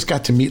family I just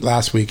got to meet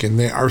last week, and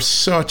they are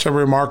such a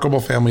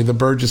remarkable family, the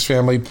Burgess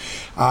family.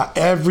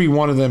 Every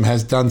one of them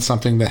has done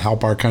something to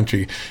help our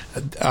country.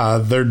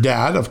 Their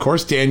dad, of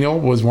course, Daniel,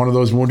 was one of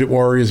those wounded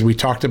warriors we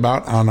talked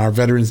about on our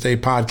Veterans Day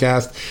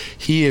podcast.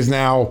 He is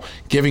now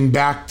giving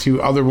back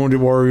to other wounded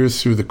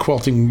warriors through the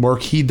quilting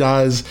work he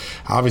does.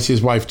 Obviously,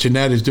 his wife,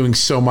 Jeanette, is doing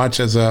so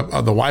much as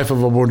the wife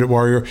of a wounded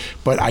warrior.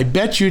 But I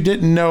bet you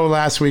didn't know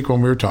last week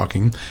when we were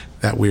talking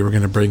that we were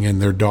going to bring in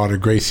their daughter,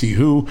 Gracie,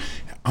 who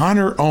on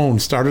her own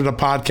started a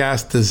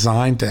podcast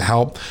designed to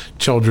help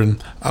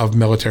children of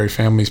military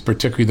families,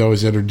 particularly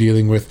those that are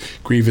dealing with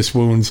grievous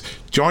wounds.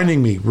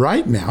 Joining me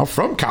right now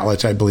from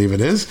college, I believe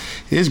it is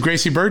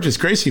Gracie Burgess.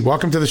 Gracie,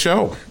 welcome to the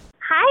show.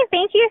 Hi,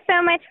 thank you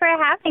so much for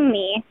having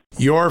me.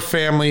 Your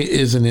family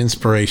is an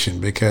inspiration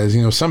because,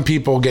 some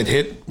people get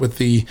hit with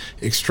the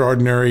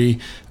extraordinary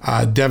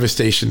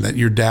devastation that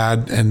your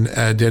dad and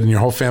did and your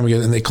whole family,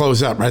 and they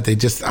close up, right? They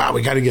just,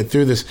 we got to get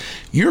through this.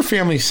 Your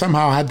family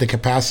somehow had the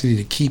capacity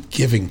to keep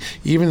giving,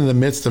 even in the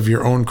midst of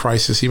your own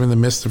crisis, even in the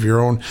midst of your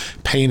own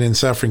pain and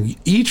suffering.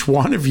 Each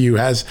one of you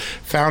has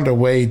found a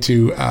way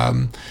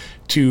to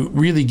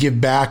really give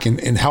back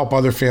and help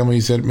other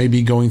families that may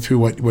be going through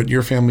what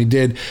your family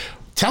did.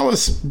 Tell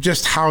us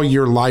just how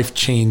your life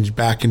changed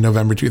back in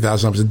November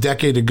 2000. It was a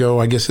decade ago,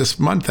 I guess this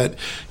month, that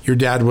your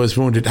dad was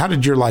wounded. How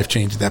did your life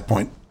change at that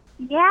point?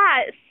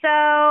 Yeah, so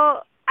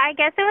I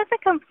guess it was a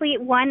complete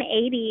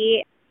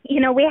 180.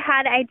 We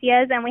had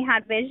ideas and we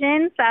had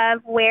visions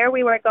of where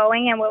we were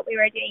going and what we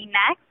were doing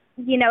next.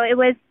 It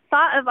was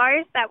thought of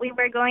ours that we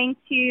were going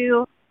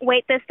to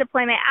wait this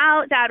deployment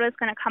out. Dad was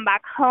going to come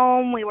back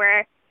home. We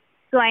were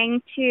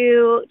going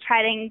to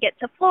try to get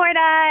to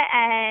Florida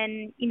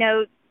and,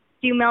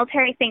 do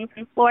military things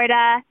in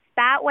Florida.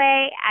 That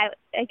way, I,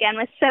 again,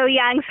 was so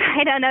young, so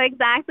I don't know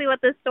exactly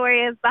what the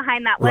story is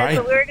behind that was, right.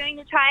 But we were going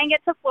to try and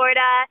get to Florida.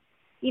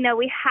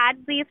 We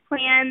had these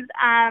plans.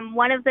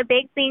 One of the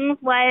big things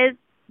was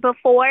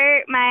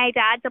before my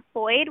dad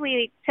deployed,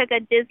 we took a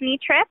Disney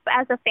trip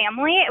as a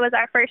family. It was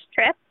our first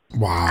trip.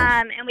 Wow.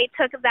 And we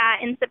took that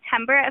in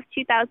September of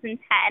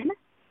 2010.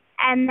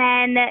 And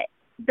then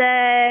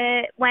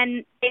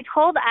when they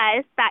told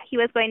us that he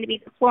was going to be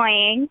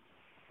deploying,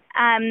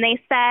 they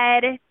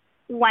said,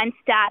 once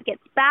Dad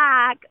gets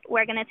back,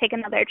 we're going to take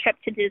another trip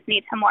to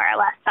Disney to more or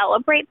less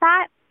celebrate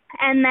that.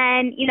 And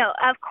then,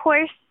 of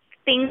course,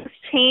 things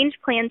change,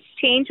 plans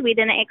change. We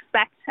didn't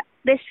expect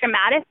this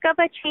dramatic of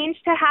a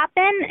change to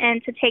happen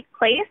and to take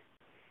place.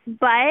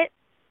 But,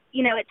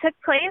 it took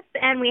place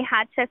and we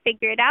had to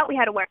figure it out. We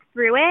had to work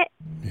through it.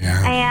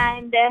 Yeah.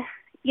 And,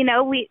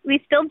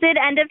 we still did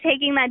end up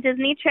taking that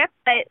Disney trip,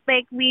 but,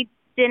 we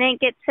didn't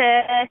get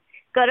to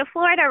go to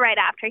Florida right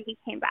after he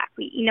came back.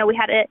 We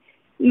had to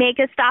make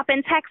a stop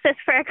in Texas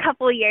for a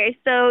couple of years.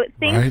 So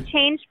things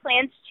change,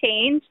 plans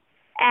change.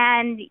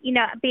 And,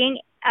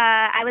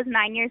 I was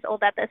 9 years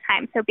old at this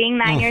time. So being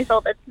 9 years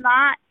old, it's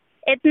not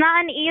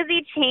an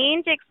easy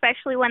change,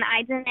 especially when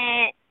I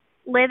didn't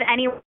live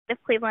anywhere in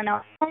Cleveland,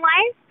 Ohio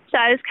life. So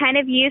I was kind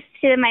of used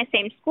to my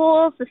same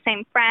schools, the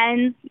same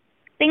friends,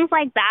 things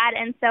like that.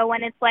 And so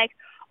when it's like,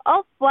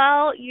 oh,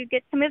 well, you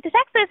get to move to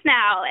Texas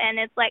now. And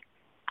it's like,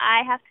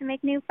 I have to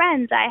make new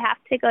friends. I have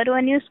to go to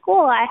a new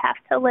school. I have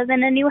to live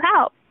in a new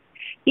house.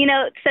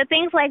 So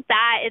things like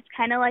that, it's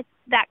kind of like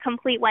that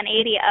complete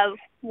 180 of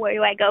where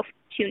do I go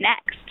to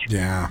next?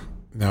 Yeah,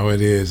 no,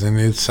 it is. And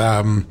it's,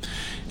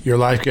 your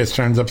life gets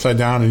turned upside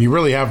down and you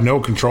really have no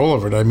control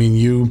over it. I mean,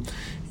 you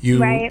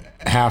right.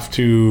 have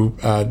to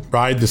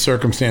ride the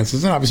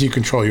circumstances, and obviously you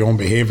control your own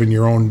behavior and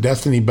your own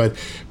destiny, but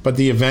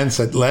the events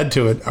that led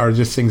to it are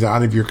just things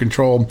out of your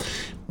control.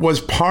 Was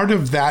part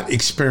of that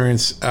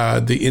experience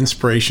the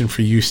inspiration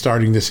for you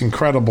starting this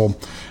incredible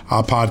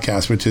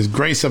podcast, which is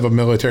Grace of a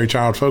Military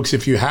Child? Folks,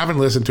 if you haven't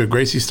listened to it,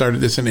 Gracie started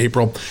this in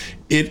April.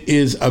 It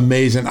is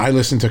amazing. I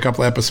listened to a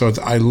couple episodes.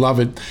 I love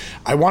it.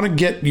 I want to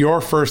get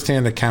your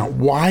firsthand account.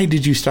 Why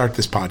did you start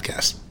this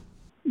podcast?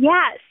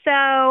 Yeah,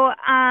 so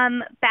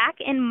back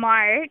in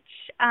March,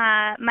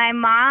 my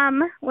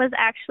mom was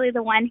actually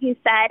the one who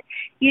said,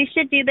 you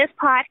should do this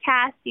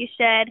podcast. You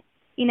should,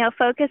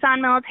 focus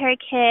on military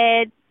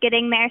kids,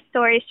 getting their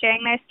stories,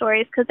 sharing their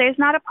stories, because there's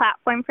not a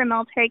platform for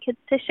military kids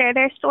to share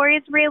their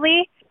stories,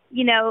 really.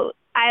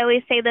 I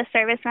always say the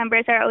service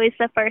members are always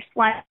the first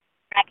one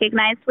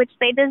recognized, which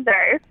they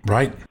deserve.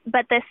 Right.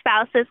 But the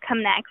spouses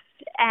come next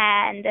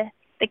and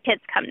the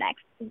kids come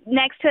next.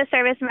 Next to a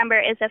service member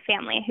is a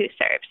family who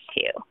serves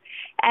too.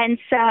 And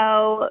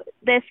so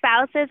the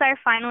spouses are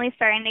finally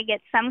starting to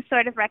get some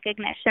sort of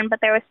recognition, but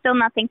there was still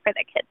nothing for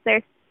the kids.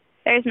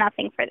 There's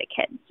nothing for the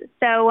kids.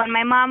 So when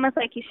my mom was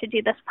like, you should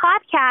do this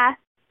podcast,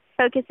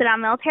 focus it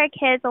on military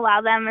kids,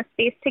 allow them a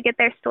space to get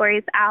their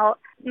stories out,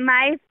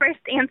 my first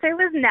answer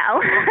was no.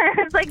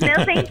 I was like, no,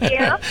 thank you.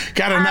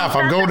 Got enough.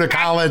 I'm going to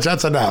college.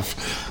 That's enough.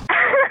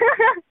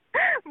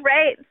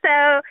 Right.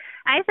 So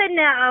I said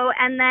no.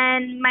 And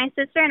then my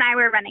sister and I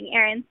were running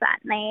errands that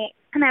night.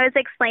 And I was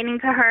explaining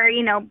to her,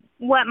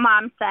 what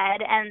mom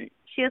said. And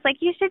she was like,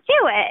 you should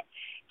do it.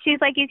 She's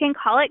like, you can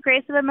call it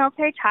Grace of a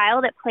Military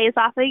Child. It plays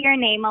off of your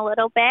name a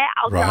little bit.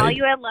 I'll draw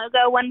you a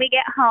logo when we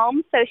get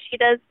home. So she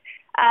does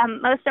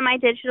most of my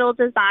digital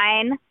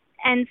design.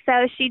 And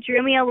so she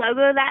drew me a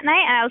logo that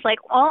night. And I was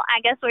like, well,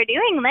 I guess we're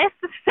doing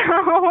this.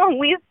 So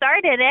we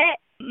started it.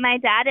 My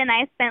dad and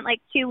I spent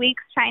like 2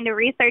 weeks trying to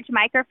research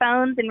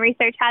microphones and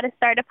research how to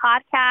start a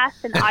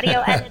podcast and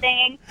audio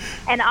editing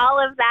and all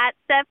of that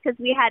stuff because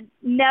we had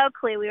no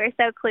clue. We were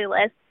so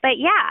clueless. But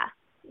yeah,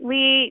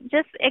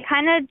 it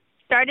kind of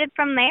started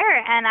from there.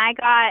 And I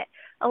got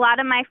a lot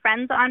of my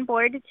friends on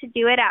board to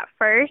do it at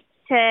first,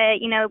 to,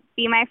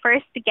 be my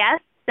first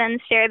guests and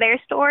share their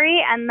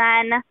story. And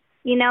then,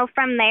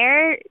 from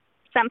there,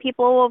 some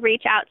people will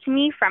reach out to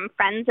me from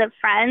friends of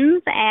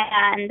friends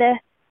and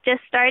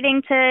just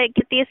starting to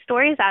get these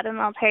stories out of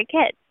military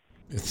kids.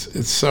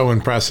 It's so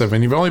impressive.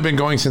 And you've only been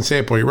going since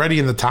April. You're already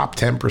in the top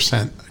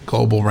 10%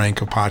 global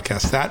rank of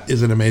podcasts. That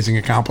is an amazing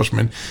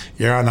accomplishment.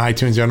 You're on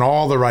iTunes. You're in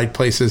all the right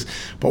places.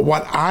 But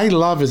what I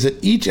love is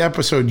that each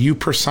episode you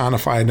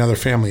personify another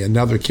family,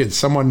 another kid,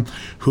 someone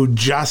who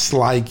just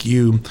like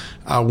you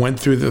went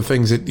through the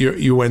things that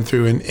you went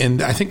through.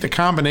 And I think the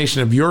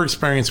combination of your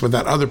experience with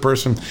that other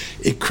person,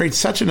 it creates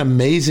such an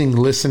amazing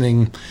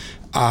listening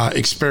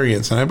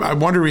experience. And I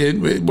wonder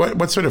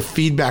what sort of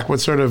feedback, what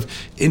sort of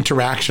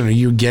interaction are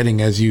you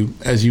getting as you're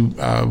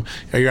on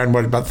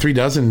about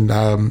 36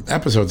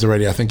 episodes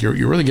already? I think you're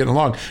really getting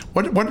along.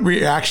 What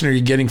reaction are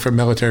you getting from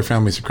military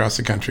families across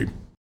the country?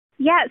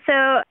 Yeah, so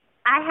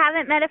I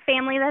haven't met a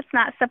family that's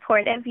not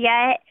supportive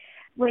yet,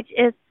 which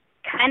is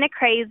kind of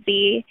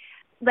crazy.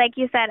 Like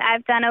you said,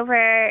 I've done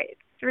over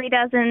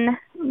 36,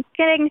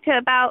 getting to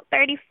about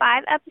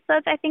 35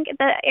 episodes, I think,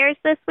 that airs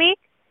this week.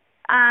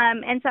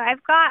 And so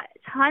I've got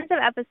tons of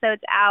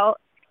episodes out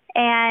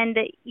and,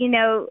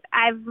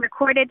 I've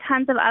recorded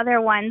tons of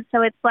other ones.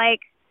 So it's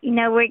like,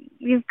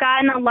 we've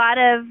gotten a lot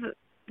of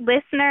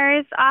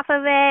listeners off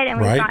of it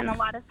and we've gotten a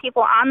lot of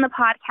people on the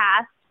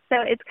podcast.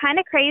 So it's kind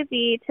of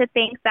crazy to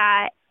think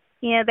that,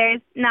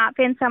 there's not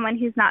been someone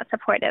who's not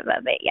supportive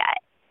of it yet.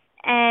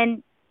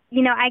 And,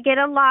 I get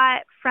a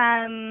lot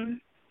from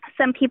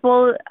some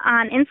people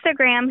on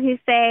Instagram who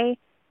say,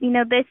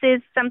 this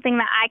is something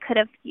that I could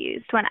have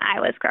used when I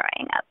was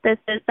growing up. This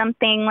is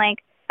something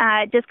like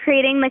just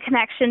creating the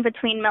connection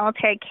between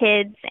military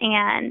kids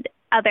and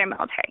other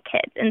military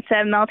kids, and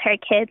so military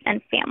kids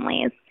and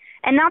families.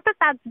 And not that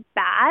that's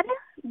bad,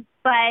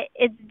 but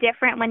it's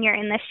different when you're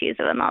in the shoes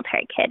of a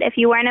military kid. If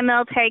you weren't a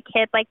military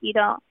kid,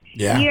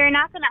 you're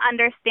not going to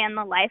understand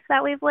the life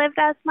that we've lived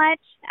as much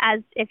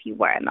as if you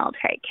were a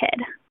military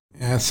kid.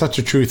 Yeah, it's such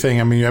a true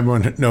thing. I mean,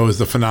 everyone knows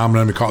the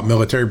phenomenon. We call it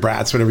military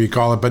brats, whatever you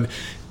call it. But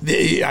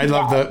I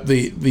love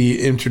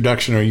the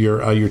introduction or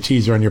your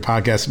teaser on your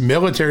podcast.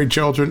 Military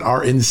children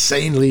are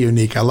insanely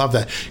unique. I love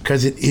that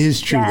because it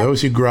is true. Yeah.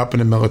 Those who grew up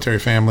in a military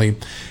family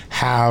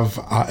have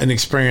an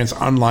experience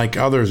unlike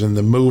others, and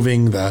the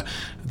moving, the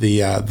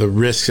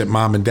risks that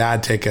mom and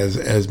dad take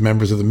as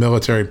members of the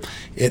military,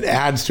 it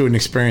adds to an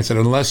experience that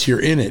unless you're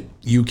in it,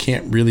 you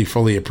can't really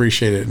fully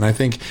appreciate it. And I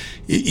think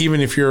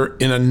even if you're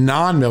in a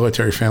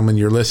non-military family and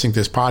you're listening to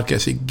this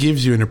podcast, it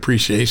gives you an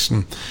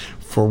appreciation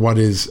for what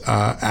is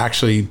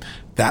actually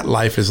that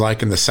life is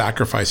like and the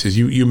sacrifices.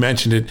 You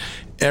mentioned it.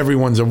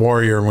 everyone's a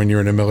warrior when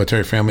you're in a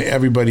military family.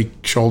 Everybody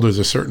shoulders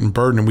a certain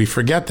burden, and we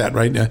forget that,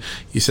 right?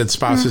 You said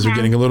spouses are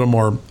getting a little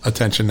more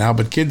attention now,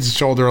 but kids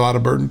shoulder a lot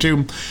of burden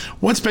too.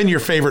 What's been your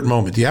favorite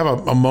moment? Do you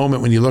have a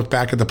moment when you look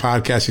back at the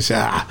podcast, you say,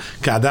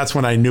 God, that's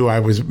when I knew I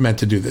was meant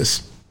to do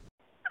this?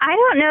 I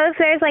don't know if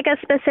there's like a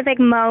specific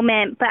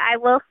moment, but I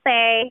will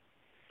say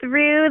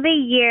through the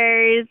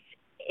years,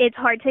 it's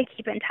hard to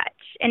keep in touch.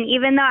 And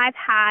even though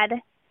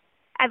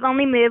I've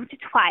only moved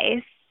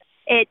twice,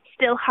 it's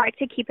still hard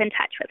to keep in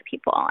touch with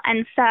people.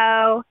 And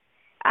so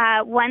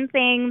one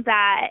thing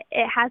that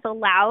it has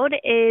allowed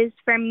is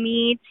for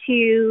me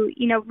to,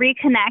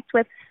 reconnect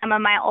with some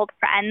of my old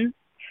friends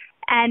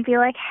and be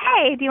like,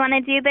 hey, do you want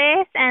to do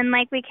this? And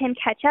like, we can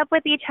catch up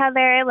with each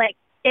other. Like,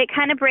 it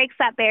kind of breaks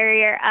that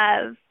barrier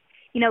of,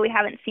 we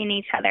haven't seen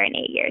each other in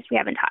 8 years. We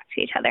haven't talked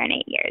to each other in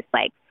 8 years.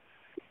 Like,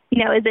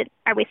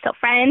 are we still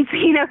friends,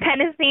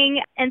 kind of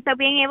thing. And so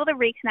being able to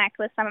reconnect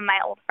with some of my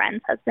old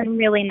friends has been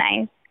really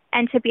nice.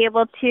 And to be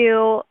able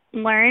to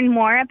learn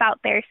more about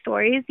their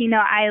stories,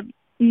 I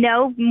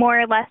know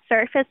more or less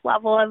surface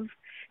level of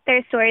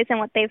their stories and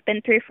what they've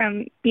been through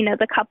from,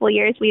 the couple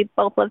years we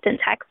both lived in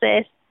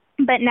Texas.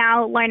 But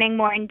now learning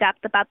more in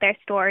depth about their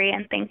story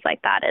and things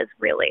like that is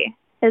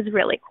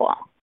really cool.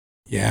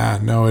 Yeah,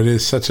 no, it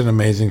is such an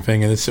amazing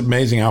thing. And it's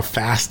amazing how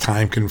fast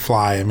time can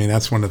fly. I mean,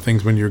 that's one of the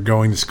things when you're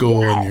going to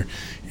school and you're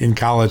in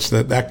college,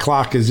 that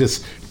clock is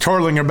just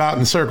twirling about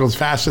in circles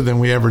faster than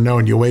we ever know.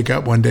 And you wake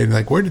up one day and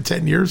like, where did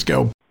 10 years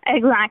go?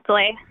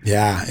 Exactly.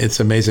 Yeah, it's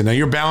amazing. Now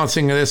you're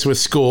balancing this with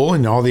school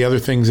and all the other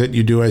things that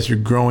you do as you're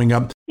growing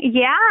up.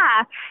 Yeah.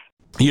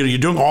 You're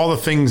doing all the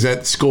things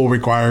that school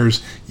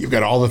requires. You've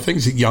got all the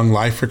things that young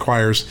life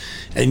requires.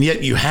 And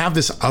yet you have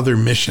this other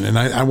mission. And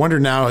I wonder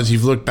now, as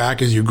you've looked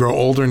back, as you grow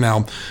older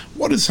now,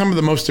 what are some of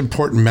the most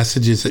important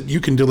messages that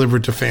you can deliver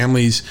to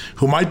families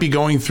who might be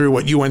going through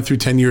what you went through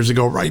 10 years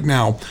ago right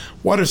now?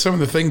 What are some of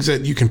the things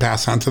that you can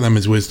pass on to them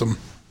as wisdom?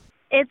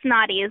 It's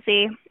not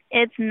easy.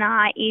 It's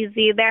not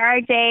easy. There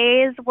are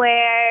days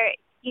where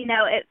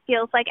it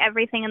feels like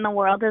everything in the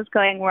world is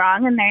going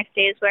wrong, and there's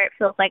days where it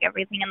feels like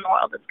everything in the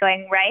world is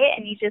going right,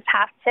 and you just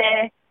have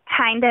to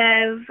kind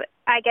of,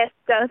 I guess,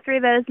 go through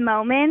those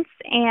moments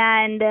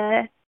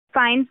and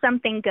find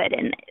something good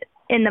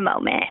in the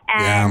moment,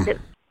 and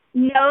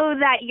know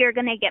that you're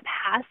going to get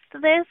past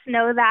this.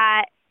 Know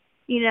that,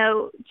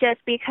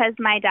 just because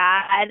my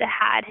dad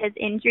had his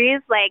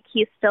injuries, like,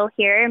 he's still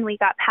here, and we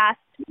got past,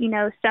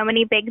 so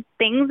many big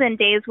things and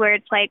days where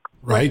it's like,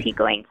 was he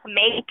going to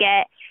make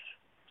it?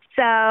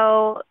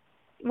 So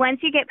once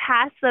you get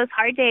past those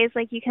hard days,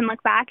 like, you can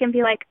look back and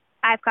be like,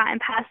 I've gotten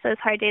past those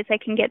hard days. I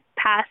can get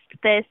past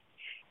this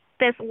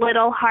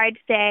little hard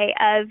day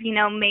of,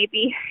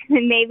 maybe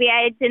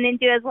I didn't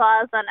do as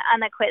well as on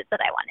the quiz that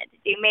I wanted to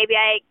do. Maybe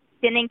I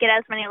didn't get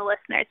as many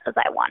listeners as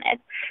I wanted.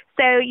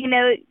 So,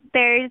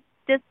 there's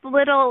just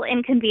little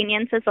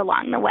inconveniences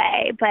along the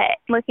way. But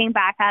looking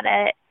back at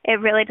it, it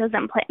really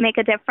doesn't make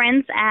a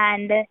difference.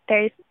 And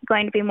there's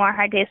going to be more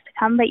hard days to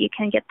come, but you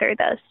can get through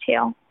those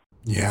too.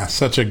 Yeah,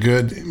 such a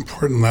good,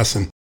 important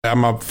lesson.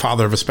 I'm a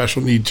father of a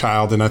special need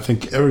child, and I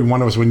think every one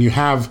of us, when you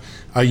have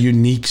a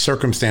unique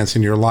circumstance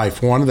in your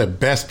life, one of the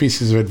best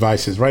pieces of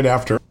advice is right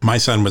after my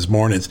son was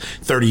born. It's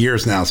 30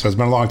 years now, so it's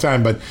been a long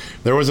time, but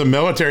there was a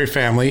military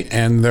family,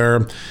 and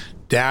their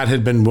dad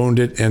had been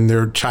wounded, and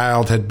their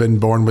child had been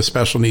born with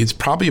special needs,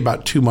 probably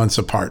about 2 months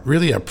apart.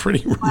 Really a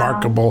pretty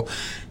remarkable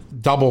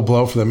double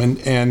blow for them.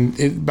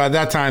 And by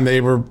that time, they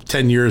were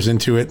 10 years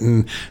into it,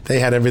 and they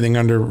had everything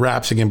under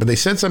wraps again. But they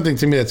said something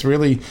to me that's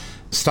really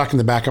stuck in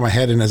the back of my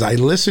head. And as I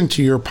listened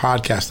to your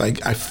podcast,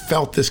 I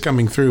felt this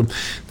coming through.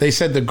 They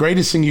said the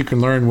greatest thing you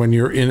can learn when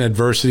you're in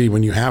adversity,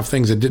 when you have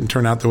things that didn't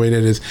turn out the way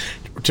that is,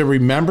 to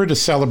remember to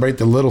celebrate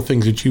the little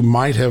things that you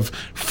might have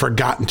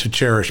forgotten to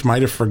cherish,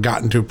 might have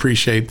forgotten to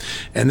appreciate.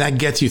 And that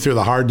gets you through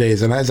the hard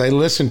days. And as I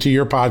listened to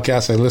your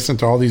podcast, I listened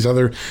to all these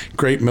other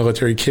great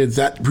military kids,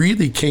 that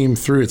really came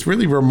through. It's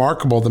really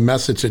remarkable, the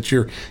message that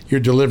you're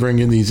delivering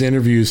in these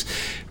interviews.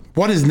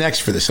 What is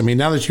next for this? I mean,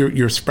 now that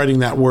you're spreading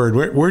that word,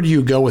 where do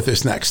you go with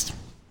this next?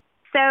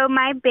 So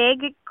my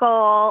big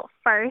goal,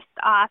 first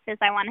off, is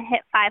I want to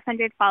hit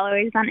 500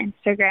 followers on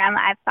Instagram.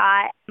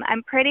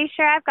 I'm pretty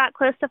sure I've got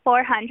close to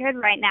 400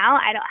 right now.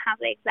 I don't have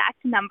the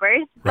exact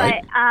numbers,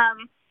 but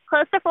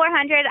close to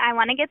 400. I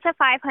want to get to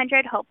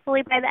 500,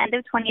 hopefully by the end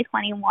of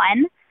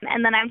 2021.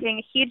 And then I'm doing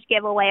a huge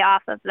giveaway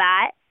off of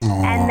that.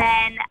 Aww. And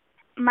then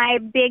my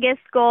biggest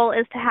goal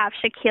is to have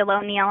Shaquille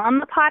O'Neal on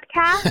the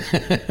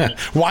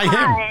podcast. Why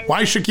him?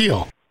 Why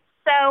Shaquille?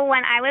 So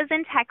when I was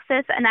in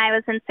Texas and I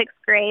was in 6th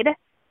grade,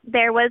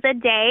 there was a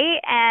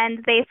day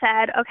and they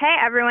said, okay,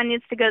 everyone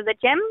needs to go to the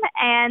gym.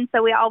 And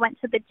so we all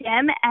went to the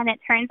gym, and it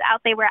turns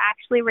out they were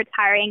actually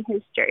retiring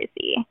his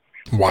jersey.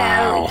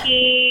 Wow. So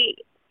he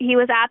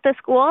was at the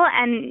school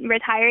and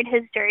retired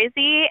his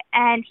jersey,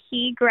 and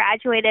he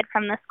graduated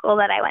from the school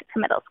that I went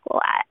to middle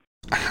school at.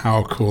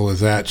 How cool is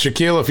that?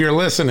 Shaquille, if you're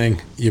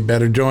listening, you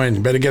better join.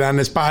 You better get on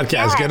this podcast.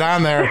 Yes. Get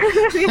on there.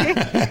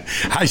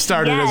 I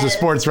started as a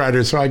sports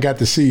writer, so I got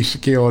to see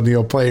Shaquille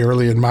O'Neal play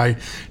early in my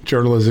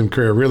journalism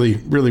career. Really,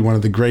 really one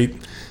of the great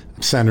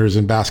centers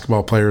and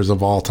basketball players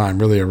of all time.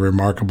 Really a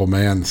remarkable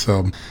man.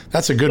 So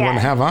that's a good one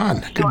to have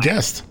on. Good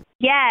guest.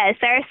 Yes,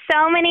 there are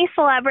so many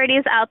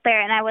celebrities out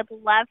there, and I would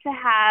love to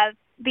have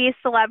these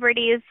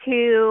celebrities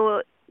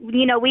who,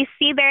 you know, we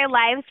see their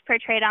lives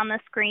portrayed on the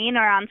screen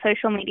or on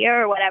social media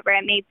or whatever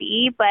it may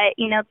be, but,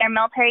 you know, they're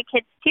military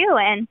kids too.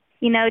 And,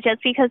 you know,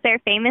 just because they're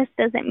famous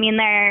doesn't mean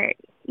they're,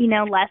 you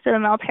know, less of a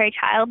military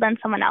child than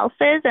someone else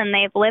is. And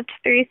they've lived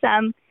through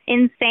some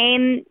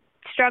insane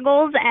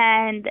struggles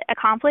and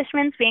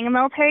accomplishments being a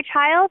military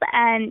child.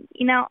 And,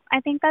 you know, I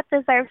think that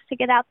deserves to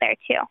get out there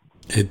too.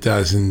 It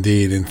does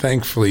indeed. And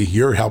thankfully,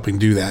 you're helping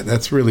do that.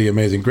 That's really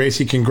amazing.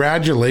 Gracie,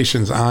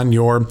 congratulations on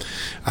your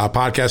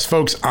podcast.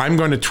 Folks, I'm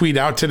going to tweet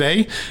out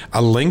today a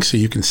link so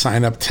you can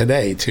sign up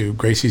today to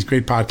Gracie's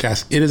great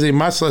podcast. It is a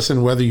must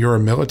listen whether you're a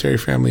military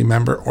family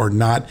member or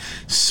not.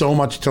 So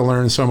much to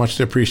learn, so much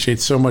to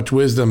appreciate, so much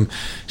wisdom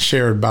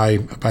shared by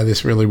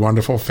this really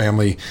wonderful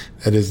family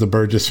that is the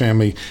Burgess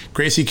family.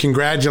 Gracie,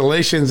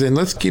 congratulations. And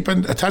let's keep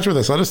in touch with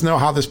us. Let us know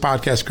how this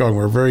podcast is going.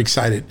 We're very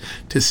excited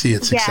to see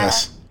its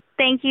success. Yeah.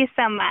 Thank you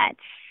so much.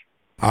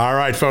 All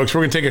right, folks,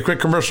 we're going to take a quick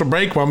commercial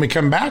break. When we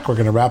come back, we're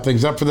going to wrap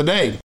things up for the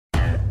day.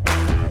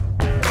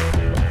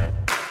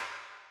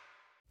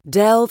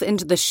 Delve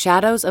into the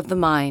shadows of the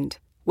mind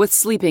with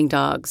Sleeping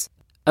Dogs,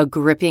 a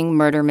gripping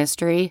murder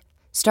mystery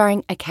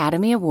starring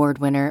Academy Award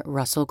winner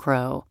Russell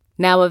Crowe.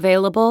 Now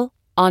available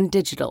on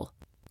digital.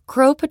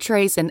 Crowe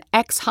portrays an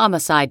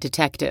ex-homicide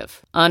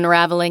detective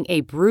unraveling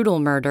a brutal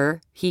murder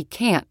he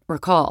can't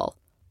recall.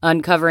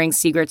 Uncovering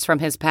secrets from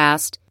his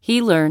past,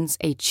 he learns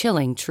a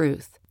chilling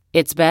truth.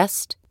 It's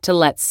best to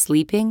let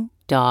sleeping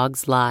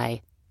dogs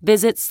lie.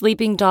 Visit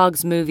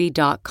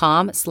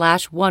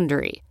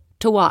sleepingdogsmovie.com/Wondery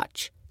to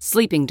watch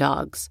Sleeping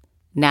Dogs,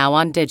 now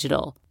on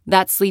digital.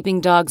 That's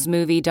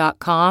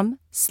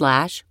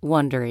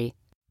sleepingdogsmovie.com/Wondery.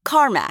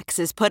 CarMax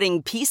is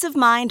putting peace of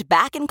mind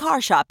back in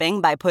car shopping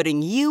by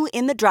putting you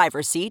in the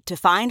driver's seat to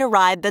find a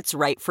ride that's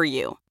right for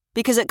you.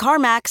 Because at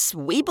CarMax,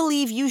 we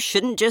believe you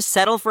shouldn't just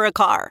settle for a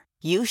car.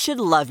 You should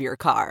love your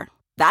car.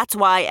 That's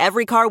why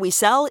every car we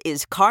sell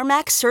is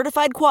CarMax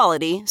certified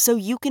quality, so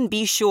you can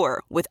be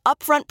sure with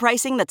upfront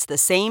pricing that's the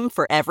same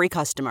for every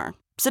customer.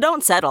 So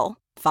don't settle.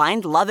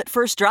 Find love at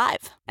first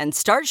drive and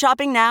start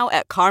shopping now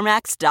at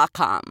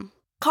CarMax.com.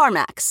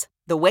 CarMax,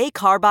 the way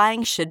car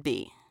buying should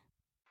be.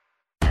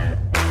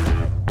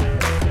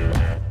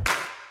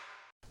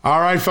 All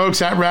right, folks,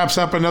 that wraps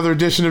up another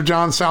edition of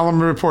John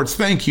Solomon Reports.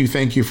 Thank you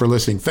for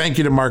listening. Thank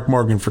you to Mark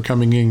Morgan for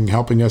coming in and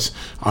helping us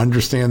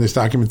understand this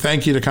document.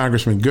 Thank you to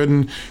Congressman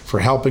Gooden for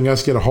helping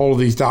us get a hold of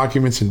these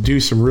documents and do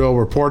some real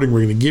reporting.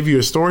 We're going to give you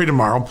a story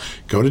tomorrow.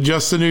 Go to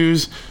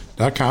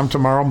justthenews.com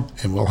tomorrow,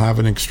 and we'll have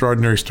an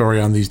extraordinary story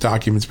on these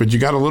documents. But you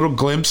got a little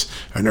glimpse,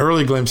 an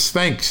early glimpse,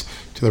 thanks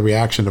to the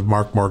reaction of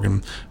Mark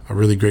Morgan, a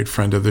really great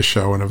friend of the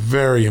show and a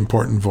very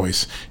important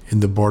voice in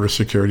the border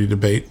security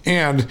debate.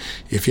 And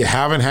if you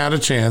haven't had a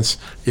chance,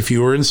 if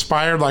you were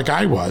inspired like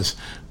I was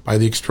by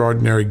the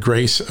extraordinary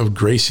grace of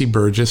Gracie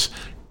Burgess,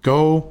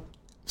 go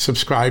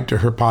subscribe to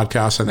her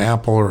podcast on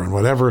Apple or on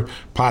whatever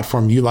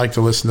platform you like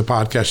to listen to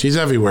podcasts. She's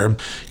everywhere.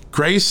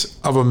 Grace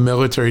of a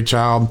Military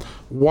Child.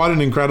 What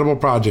an incredible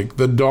project.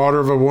 The daughter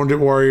of a wounded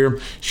warrior.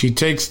 She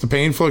takes the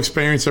painful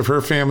experience of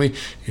her family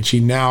and she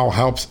now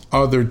helps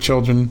other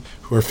children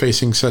who are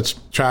facing such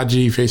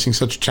tragedy, facing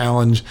such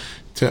challenge,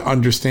 to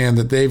understand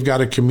that they've got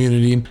a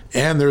community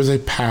and there's a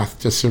path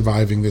to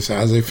surviving this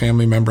as a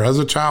family member, as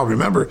a child.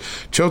 Remember,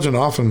 children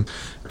often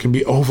can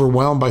be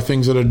overwhelmed by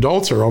things that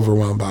adults are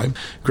overwhelmed by.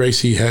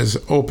 Gracie has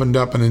opened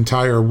up an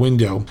entire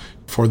window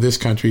for this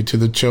country to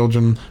the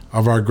children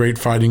of our great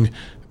fighting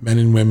men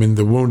and women,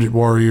 the wounded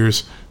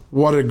warriors.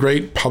 What a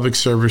great public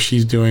service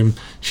she's doing.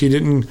 She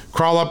didn't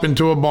crawl up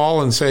into a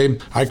ball and say,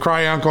 I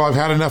cry, uncle, I've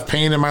had enough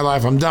pain in my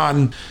life, I'm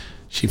done.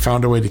 She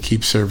found a way to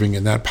keep serving,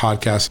 and that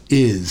podcast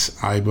is,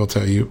 I will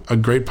tell you, a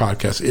great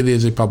podcast. It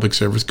is a public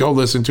service. Go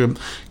listen to it.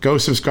 Go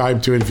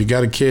subscribe to it. If you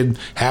got a kid,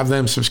 have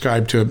them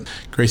subscribe to it.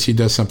 Gracie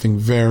does something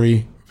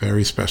very,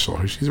 very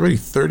special. She's already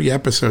 30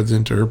 episodes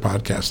into her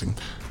podcasting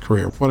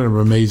career. What an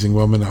amazing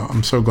woman.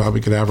 I'm so glad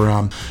we could have her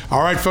on.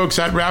 All right, folks,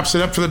 that wraps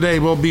it up for the day.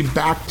 We'll be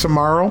back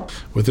tomorrow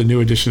with a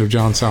new edition of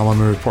John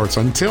Solomon Reports.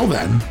 Until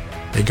then,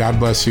 may God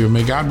bless you, and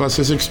may God bless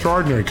this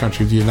extraordinary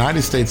country, the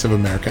United States of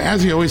America,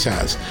 as he always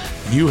has.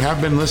 You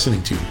have been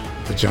listening to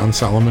the John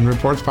Solomon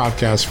Reports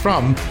podcast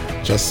from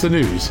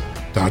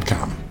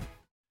justthenews.com.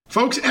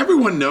 Folks,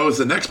 everyone knows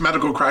the next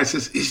medical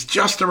crisis is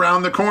just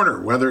around the corner,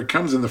 whether it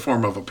comes in the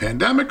form of a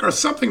pandemic or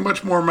something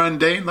much more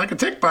mundane like a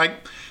tick bite.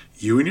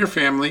 You and your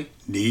family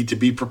need to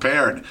be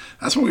prepared.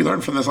 That's what we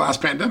learned from this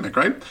last pandemic,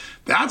 right?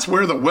 That's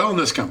where the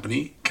Wellness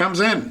Company comes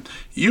in.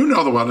 You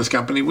know the Wellness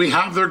Company. We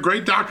have their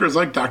great doctors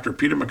like Dr.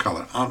 Peter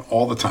McCullough on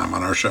all the time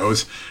on our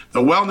shows. The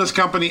Wellness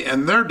Company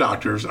and their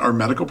doctors are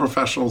medical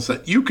professionals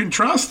that you can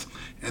trust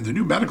And the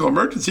new medical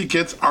emergency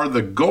kits are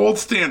the gold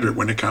standard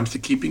when it comes to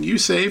keeping you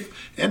safe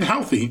and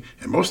healthy,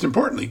 and most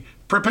importantly,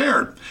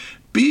 prepared.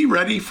 Be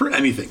ready for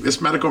anything.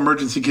 This medical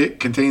emergency kit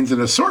contains an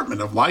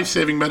assortment of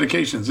life-saving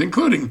medications,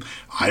 including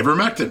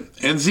ivermectin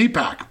and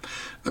Z-Pak.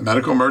 The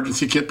medical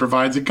emergency kit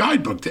provides a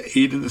guidebook to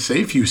aid in the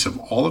safe use of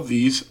all of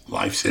these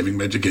life-saving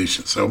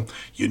medications, so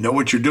you know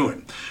what you're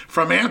doing.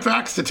 From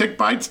anthrax to tick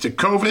bites to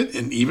COVID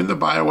and even the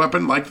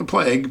bioweapon like the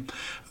plague,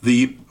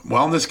 the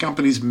Wellness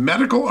Company's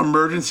medical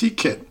emergency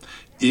kit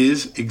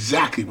is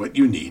exactly what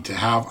you need to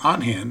have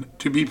on hand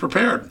to be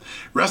prepared.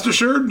 Rest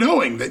assured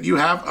knowing that you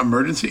have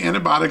emergency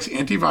antibiotics,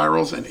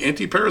 antivirals, and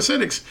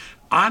antiparasitics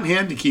on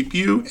hand to keep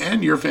you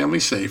and your family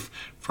safe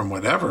from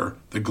whatever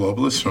the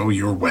globalists throw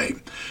your way.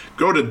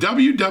 Go to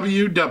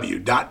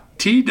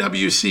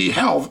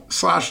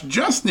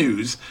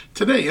www.twchealth/justnews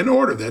today and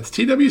order. That's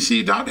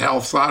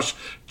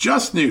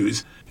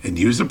twc.health/justnews and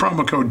use the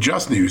promo code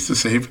JUSTNEWS to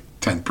save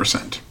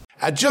 10%.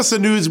 At Just the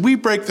News, we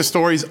break the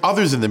stories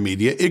others in the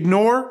media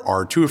ignore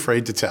or are too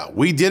afraid to tell.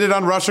 We did it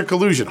on Russia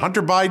collusion,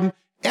 Hunter Biden,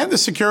 and the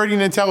security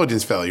and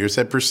intelligence failures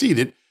that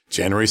preceded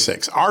January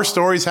 6th. Our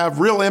stories have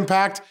real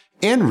impact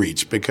and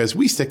reach because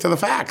we stick to the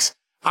facts.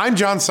 I'm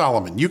John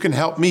Solomon. You can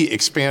help me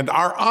expand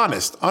our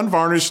honest,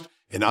 unvarnished,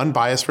 and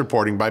unbiased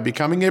reporting by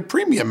becoming a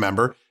premium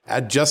member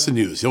at Just the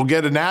News. You'll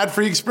get an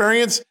ad-free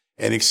experience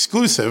and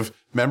exclusive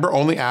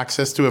member-only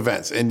access to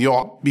events, and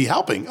you'll be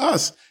helping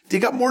us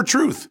dig up more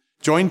truth.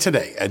 Join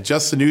today at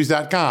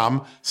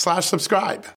justthenews.com/subscribe.